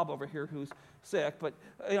about Bob over here who's sick, but,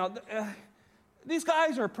 these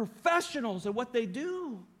guys are professionals at what they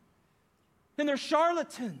do. And they're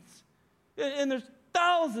charlatans. And there's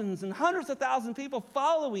thousands and hundreds of thousands of people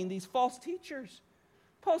following these false teachers.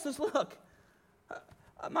 Paul says, look,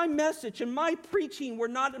 my message and my preaching were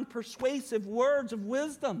not in persuasive words of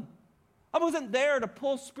wisdom. I wasn't there to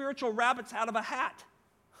pull spiritual rabbits out of a hat.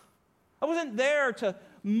 I wasn't there to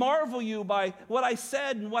marvel you by what I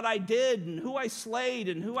said and what I did and who I slayed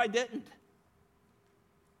and who I didn't.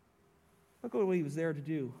 Look at what he was there to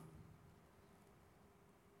do.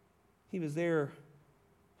 He was there to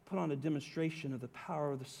put on a demonstration of the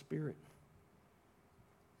power of the Spirit.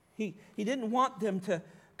 He didn't want them to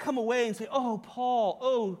come away and say, oh,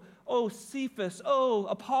 Paul, oh, Cephas, oh,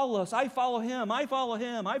 Apollos, I follow him, I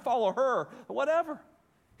follow her, whatever.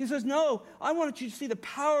 He says, no, I want you to see the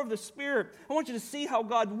power of the Spirit. I want you to see how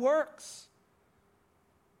God works.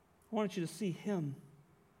 I want you to see him.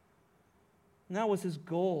 And that was his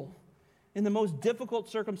goal. In the most difficult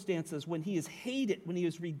circumstances, when he is hated, when he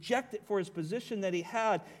is rejected for his position that he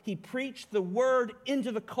had, he preached the word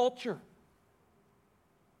into the culture.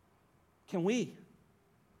 Can we?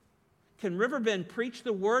 Can Riverbend preach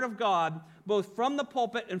the word of God both from the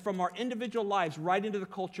pulpit and from our individual lives right into the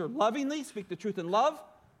culture lovingly, speak the truth in love,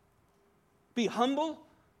 be humble,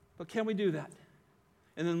 but can we do that?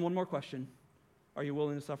 And then one more question. Are you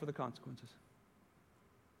willing to suffer the consequences?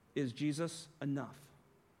 Is Jesus enough?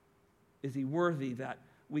 Is he worthy that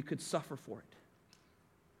we could suffer for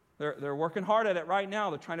it? They're working hard at it right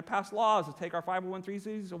now. They're trying to pass laws to take our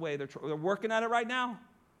 501(c)(3)s away. They're working at it right now.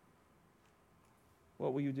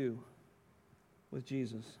 What will you do with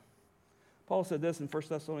Jesus? Paul said this in 1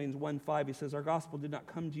 Thessalonians 1:5. He says, our gospel did not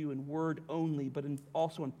come to you in word only, but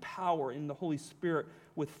also in power, in the Holy Spirit,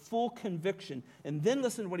 with full conviction. And then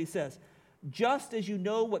listen to what he says. Just as you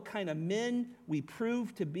know what kind of men we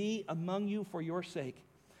prove to be among you for your sake.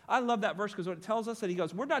 I love that verse because what it tells us that he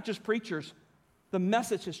goes, we're not just preachers. The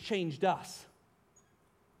message has changed us.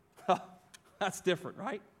 That's different,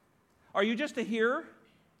 right? Are you just a hearer?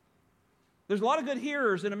 There's a lot of good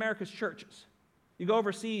hearers in America's churches. You go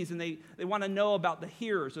overseas and they want to know about the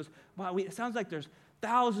hearers. Wow, it sounds like there's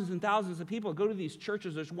thousands and thousands of people go to these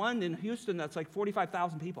churches. There's one in Houston that's like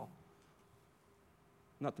 45,000 people.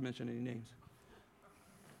 Not to mention any names.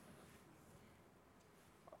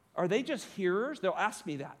 Are they just hearers? They'll ask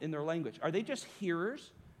me that in their language. Are they just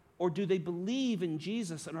hearers, or do they believe in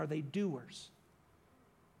Jesus, and are they doers?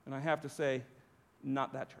 And I have to say,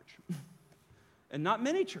 not that church. And not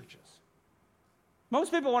many churches.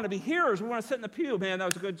 Most people want to be hearers. We want to sit in the pew. Man, that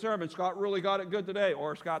was a good sermon. Scott really got it good today.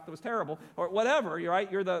 Or Scott, that was terrible. Or whatever,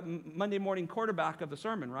 right? You're the Monday morning quarterback of the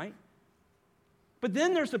sermon, right? But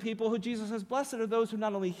then there's the people who Jesus says, blessed are those who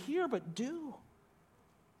not only hear, but do.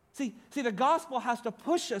 See, the gospel has to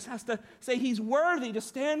push us, has to say he's worthy to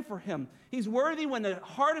stand for him. He's worthy when the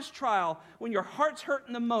hardest trial, when your heart's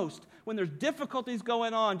hurting the most, when there's difficulties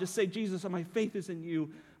going on, just say, Jesus, my faith is in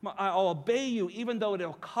you. I'll obey you even though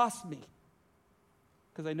it'll cost me.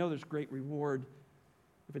 Because I know there's great reward.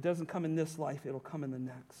 If it doesn't come in this life, it'll come in the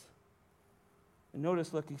next. And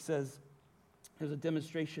notice, look, he says, there's a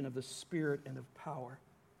demonstration of the Spirit and of power.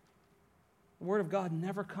 The Word of God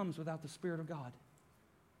never comes without the Spirit of God.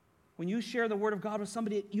 When you share the Word of God with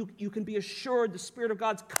somebody, you can be assured the Spirit of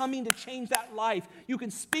God's coming to change that life. You can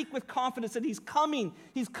speak with confidence that He's coming.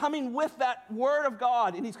 He's coming with that Word of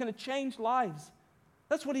God, and He's going to change lives.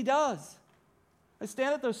 That's what He does. I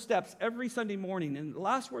stand at those steps every Sunday morning, and the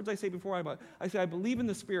last words I say before I say, I believe in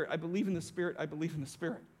the Spirit, I believe in the Spirit, I believe in the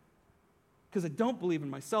Spirit. Because I don't believe in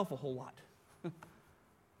myself a whole lot.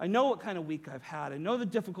 I know what kind of week I've had. I know the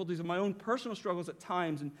difficulties of my own personal struggles at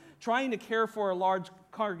times and trying to care for a large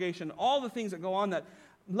congregation, all the things that go on that,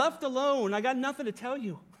 left alone, I got nothing to tell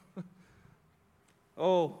you.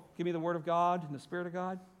 Oh, give me the Word of God and the Spirit of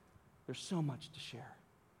God. There's so much to share.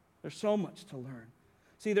 There's so much to learn.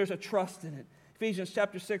 See, there's a trust in it. Ephesians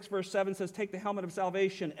chapter 6, verse 7 says, take the helmet of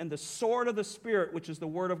salvation and the sword of the Spirit, which is the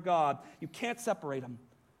Word of God. You can't separate them.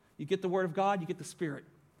 You get the Word of God, you get the Spirit.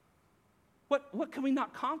 What can we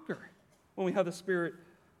not conquer when we have the Spirit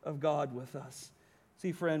of God with us?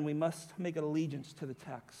 See, friend, we must make an allegiance to the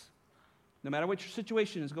text. No matter what your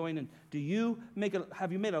situation is going in,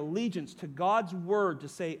 have you made allegiance to God's Word to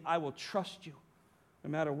say, I will trust you no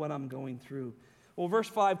matter what I'm going through? Well, verse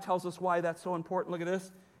 5 tells us why that's so important. Look at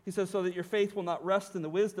this. He says, so that your faith will not rest in the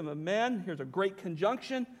wisdom of men. Here's a great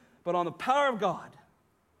conjunction, but on the power of God.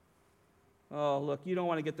 Oh, look, you don't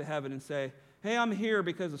want to get to heaven and say, hey, I'm here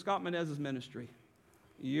because of Scott Menez's ministry.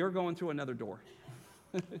 You're going through another door.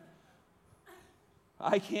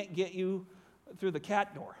 I can't get you through the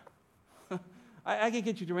cat door. I can't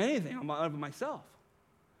get you through anything of myself.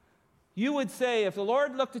 You would say, if the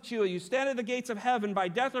Lord looked at you, and you stand at the gates of heaven by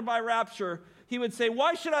death or by rapture, He would say,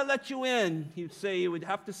 why should I let you in? He would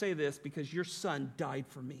have to say this, because your Son died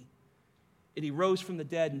for me. And He rose from the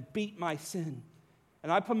dead and beat my sin.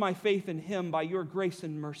 And I put my faith in Him by your grace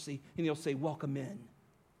and mercy. And He'll say, welcome in,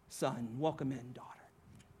 son. Welcome in,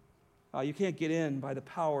 daughter. You can't get in by the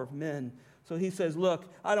power of men. So He says,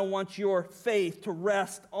 look, I don't want your faith to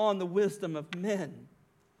rest on the wisdom of men.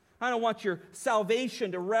 I don't want your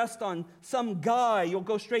salvation to rest on some guy. You'll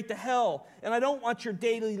go straight to hell. And I don't want your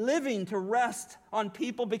daily living to rest on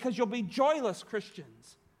people because you'll be joyless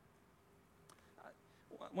Christians.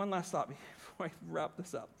 One last thought before I wrap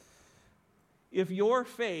this up. If your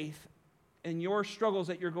faith and your struggles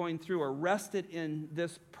that you're going through are rested in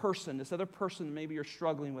this person, this other person maybe you're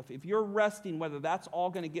struggling with, if you're resting whether that's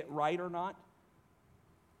all going to get right or not,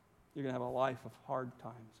 you're going to have a life of hard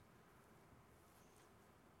times.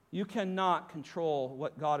 You cannot control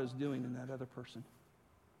what God is doing in that other person.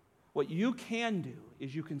 What you can do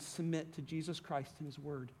is you can submit to Jesus Christ and His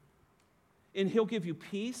Word. And He'll give you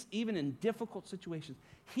peace even in difficult situations.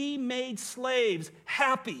 He made slaves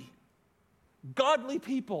happy, godly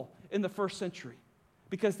people in the first century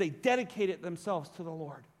because they dedicated themselves to the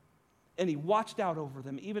Lord. And He watched out over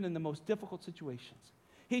them even in the most difficult situations.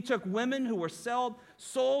 He took women who were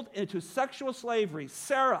sold into sexual slavery,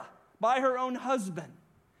 Sarah, by her own husband.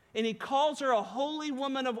 And He calls her a holy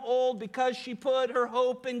woman of old because she put her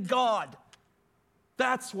hope in God.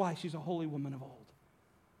 That's why she's a holy woman of old.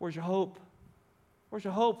 Where's your hope? Where's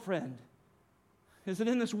your hope, friend? Is it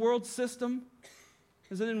in this world system?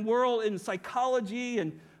 Is it in psychology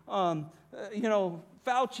and,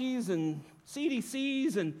 Fauci's and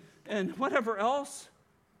CDC's and whatever else?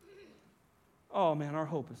 Oh, man, our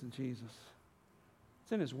hope is in Jesus.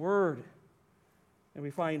 It's in His Word. And we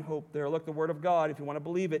find hope there. Look, the Word of God, if you want to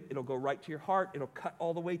believe it, it'll go right to your heart. It'll cut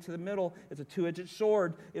all the way to the middle. It's a two-edged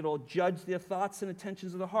sword. It'll judge the thoughts and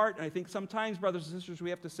intentions of the heart. And I think sometimes, brothers and sisters, we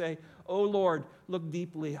have to say, oh, Lord, look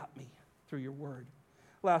deeply at me. through your word.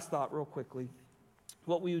 Last thought, real quickly.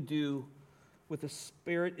 What will you do with the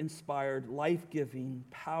Spirit-inspired, life-giving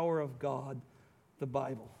power of God, the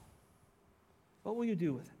Bible? What will you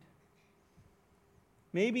do with it?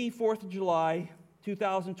 Maybe 4th of July,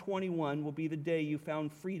 2021 will be the day you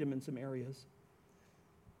found freedom in some areas.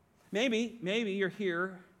 Maybe you're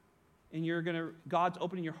here and God's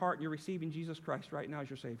opening your heart and you're receiving Jesus Christ right now as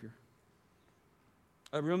your Savior.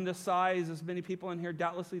 A room this size, as many people in here,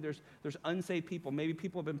 doubtlessly there's unsaved people. Maybe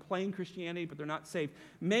people have been playing Christianity, but they're not saved.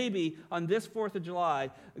 Maybe on this 4th of July,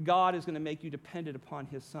 God is going to make you dependent upon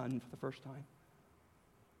His Son for the first time.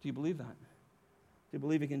 Do you believe that? Do you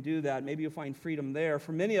believe He can do that? Maybe you'll find freedom there.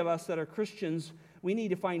 For many of us that are Christians, we need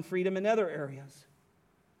to find freedom in other areas.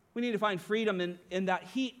 We need to find freedom in that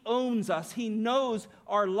He owns us. He knows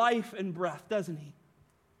our life and breath, doesn't He?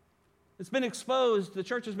 It's been exposed. The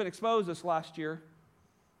church has been exposed this last year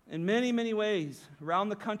in many, many ways around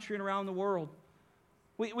the country and around the world.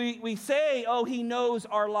 We say, oh, He knows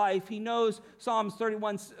our life. He knows Psalms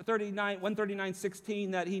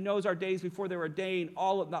 139:16, that He knows our days before they were ordained.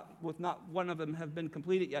 Not one of them have been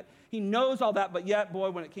completed yet. He knows all that, but yet,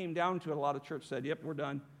 boy, when it came down to it, a lot of church said, yep, we're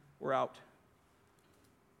done. We're out.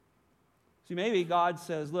 See, maybe God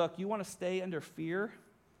says, look, you want to stay under fear,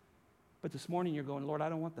 but this morning you're going, Lord, I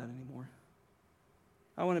don't want that anymore.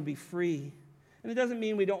 I want to be free. And it doesn't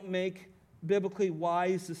mean we don't make biblically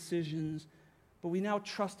wise decisions, but we now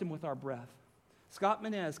trust Him with our breath. Scott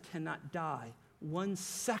Menez cannot die 1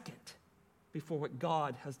 second before what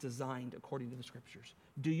God has designed according to the Scriptures.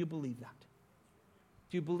 Do you believe that?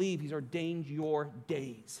 Do you believe He's ordained your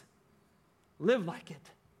days? Live like it.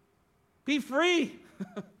 Be free.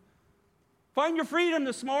 Find your freedom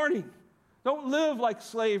this morning. Don't live like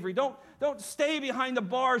slavery. Don't stay behind the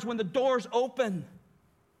bars when the doors open.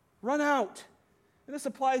 Run out. And this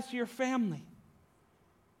applies to your family.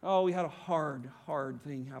 Oh, we had a hard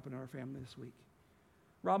thing happen in our family this week.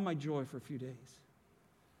 Robbed my joy for a few days.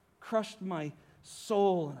 Crushed my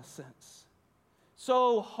soul in a sense.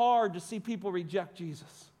 So hard to see people reject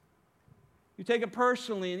Jesus. You take it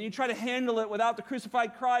personally and you try to handle it without the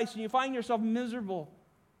crucified Christ and you find yourself miserable.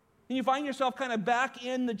 And you find yourself kind of back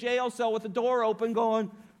in the jail cell with the door open going,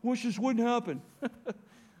 wish this wouldn't happen.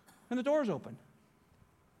 And the door's open.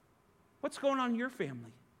 What's going on in your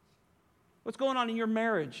family? What's going on in your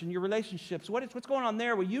marriage and your relationships? What's going on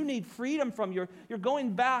there where you need freedom from? You're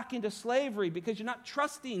going back into slavery because you're not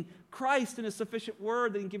trusting Christ and His sufficient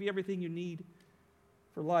word that can give you everything you need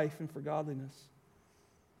for life and for godliness.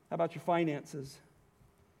 How about your finances?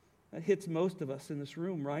 That hits most of us in this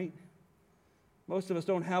room, right? Most of us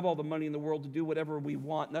don't have all the money in the world to do whatever we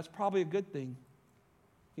want, and that's probably a good thing.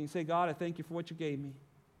 Can you say, God, I thank you for what you gave me?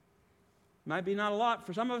 Might be not a lot.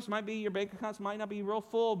 For some of us, might be your bank accounts might not be real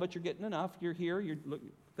full, but you're getting enough. You're here.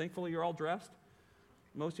 Thankfully, you're all dressed.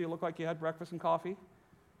 Most of you look like you had breakfast and coffee.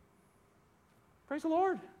 Praise the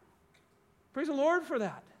Lord. Praise the Lord for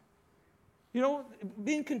that. You know,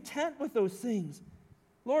 being content with those things.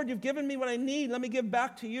 Lord, you've given me what I need. Let me give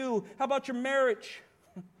back to you. How about your marriage?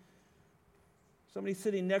 Somebody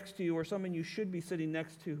sitting next to you or someone you should be sitting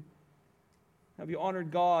next to. Have you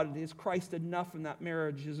honored God? Is Christ enough in that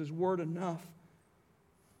marriage? Is His word enough?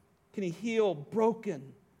 Can He heal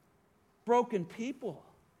broken people?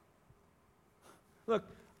 Look,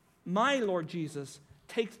 my Lord Jesus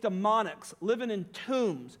takes demonics living in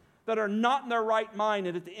tombs that are not in their right mind,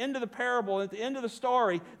 and at the end of the parable, at the end of the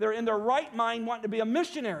story, they're in their right mind wanting to be a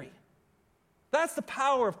missionary. That's the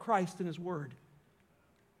power of Christ and His word.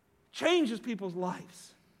 Changes people's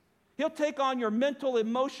lives. He'll take on your mental,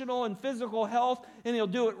 emotional, and physical health, and He'll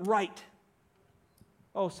do it right.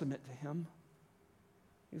 Oh, submit to Him.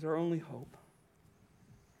 He's our only hope.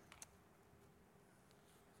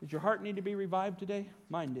 Did your heart need to be revived today?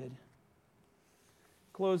 Mine did.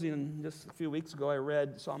 Closing, just a few weeks ago, I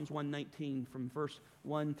read Psalms 119 from verse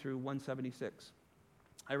 1 through 176.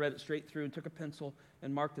 I read it straight through and took a pencil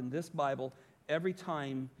and marked in this Bible every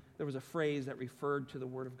time there was a phrase that referred to the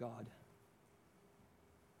Word of God.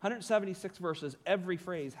 176 verses, every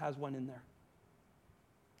phrase has one in there.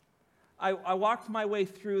 I walked my way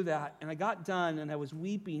through that, and I got done, and I was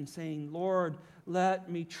weeping, saying, Lord, let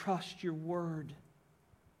me trust your word.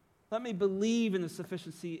 Let me believe in the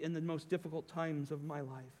sufficiency in the most difficult times of my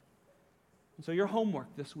life. And so your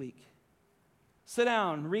homework this week, sit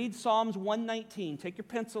down, read Psalms 119, take your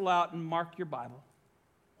pencil out and mark your Bible,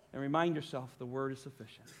 and remind yourself the word is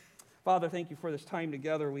sufficient. Father, thank you for this time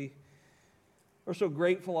together. We are so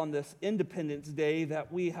grateful on this Independence Day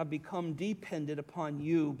that we have become dependent upon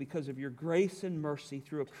you because of your grace and mercy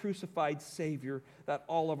through a crucified Savior that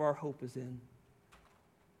all of our hope is in.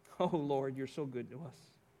 Oh, Lord, you're so good to us.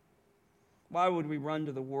 Why would we run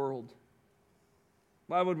to the world?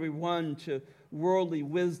 Why would we run to worldly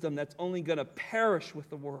wisdom that's only going to perish with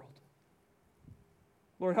the world?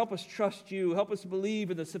 Lord, help us trust you. Help us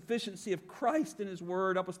believe in the sufficiency of Christ and his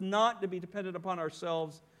word. Help us not to be dependent upon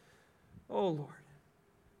ourselves. Oh, Lord,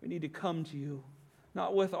 we need to come to you,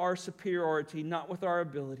 not with our superiority, not with our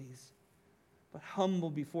abilities, but humble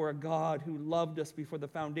before a God who loved us before the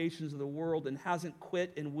foundations of the world and hasn't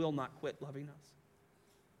quit and will not quit loving us.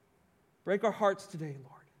 Break our hearts today,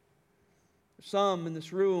 Lord. There's some in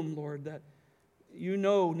this room, Lord, that you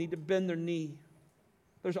know need to bend their knee.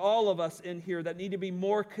 There's all of us in here that need to be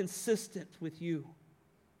more consistent with you,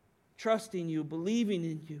 trusting you, believing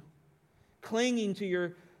in you, clinging to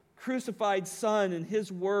your crucified Son and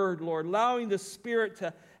his word, Lord, allowing the Spirit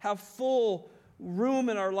to have full room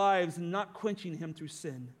in our lives and not quenching him through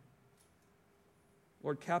sin.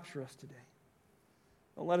 Lord, capture us today.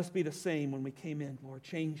 Don't let us be the same when we came in, Lord.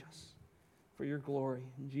 Change us for your glory.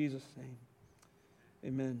 In Jesus' name,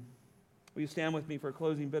 amen. Will you stand with me for a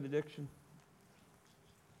closing benediction?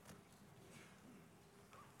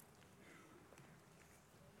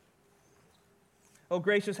 Oh,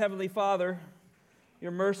 gracious Heavenly Father,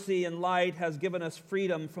 your mercy and light has given us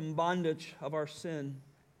freedom from bondage of our sin.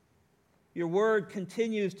 Your word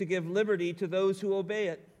continues to give liberty to those who obey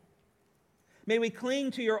it. May we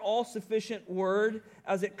cling to your all-sufficient word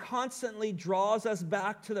as it constantly draws us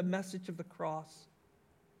back to the message of the cross.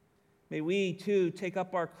 May we, too, take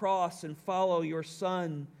up our cross and follow your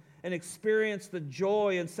Son and experience the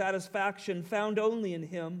joy and satisfaction found only in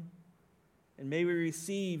him. And may we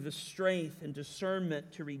receive the strength and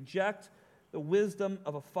discernment to reject the wisdom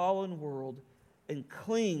of a fallen world and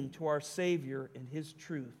cling to our Savior and his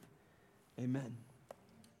truth. Amen.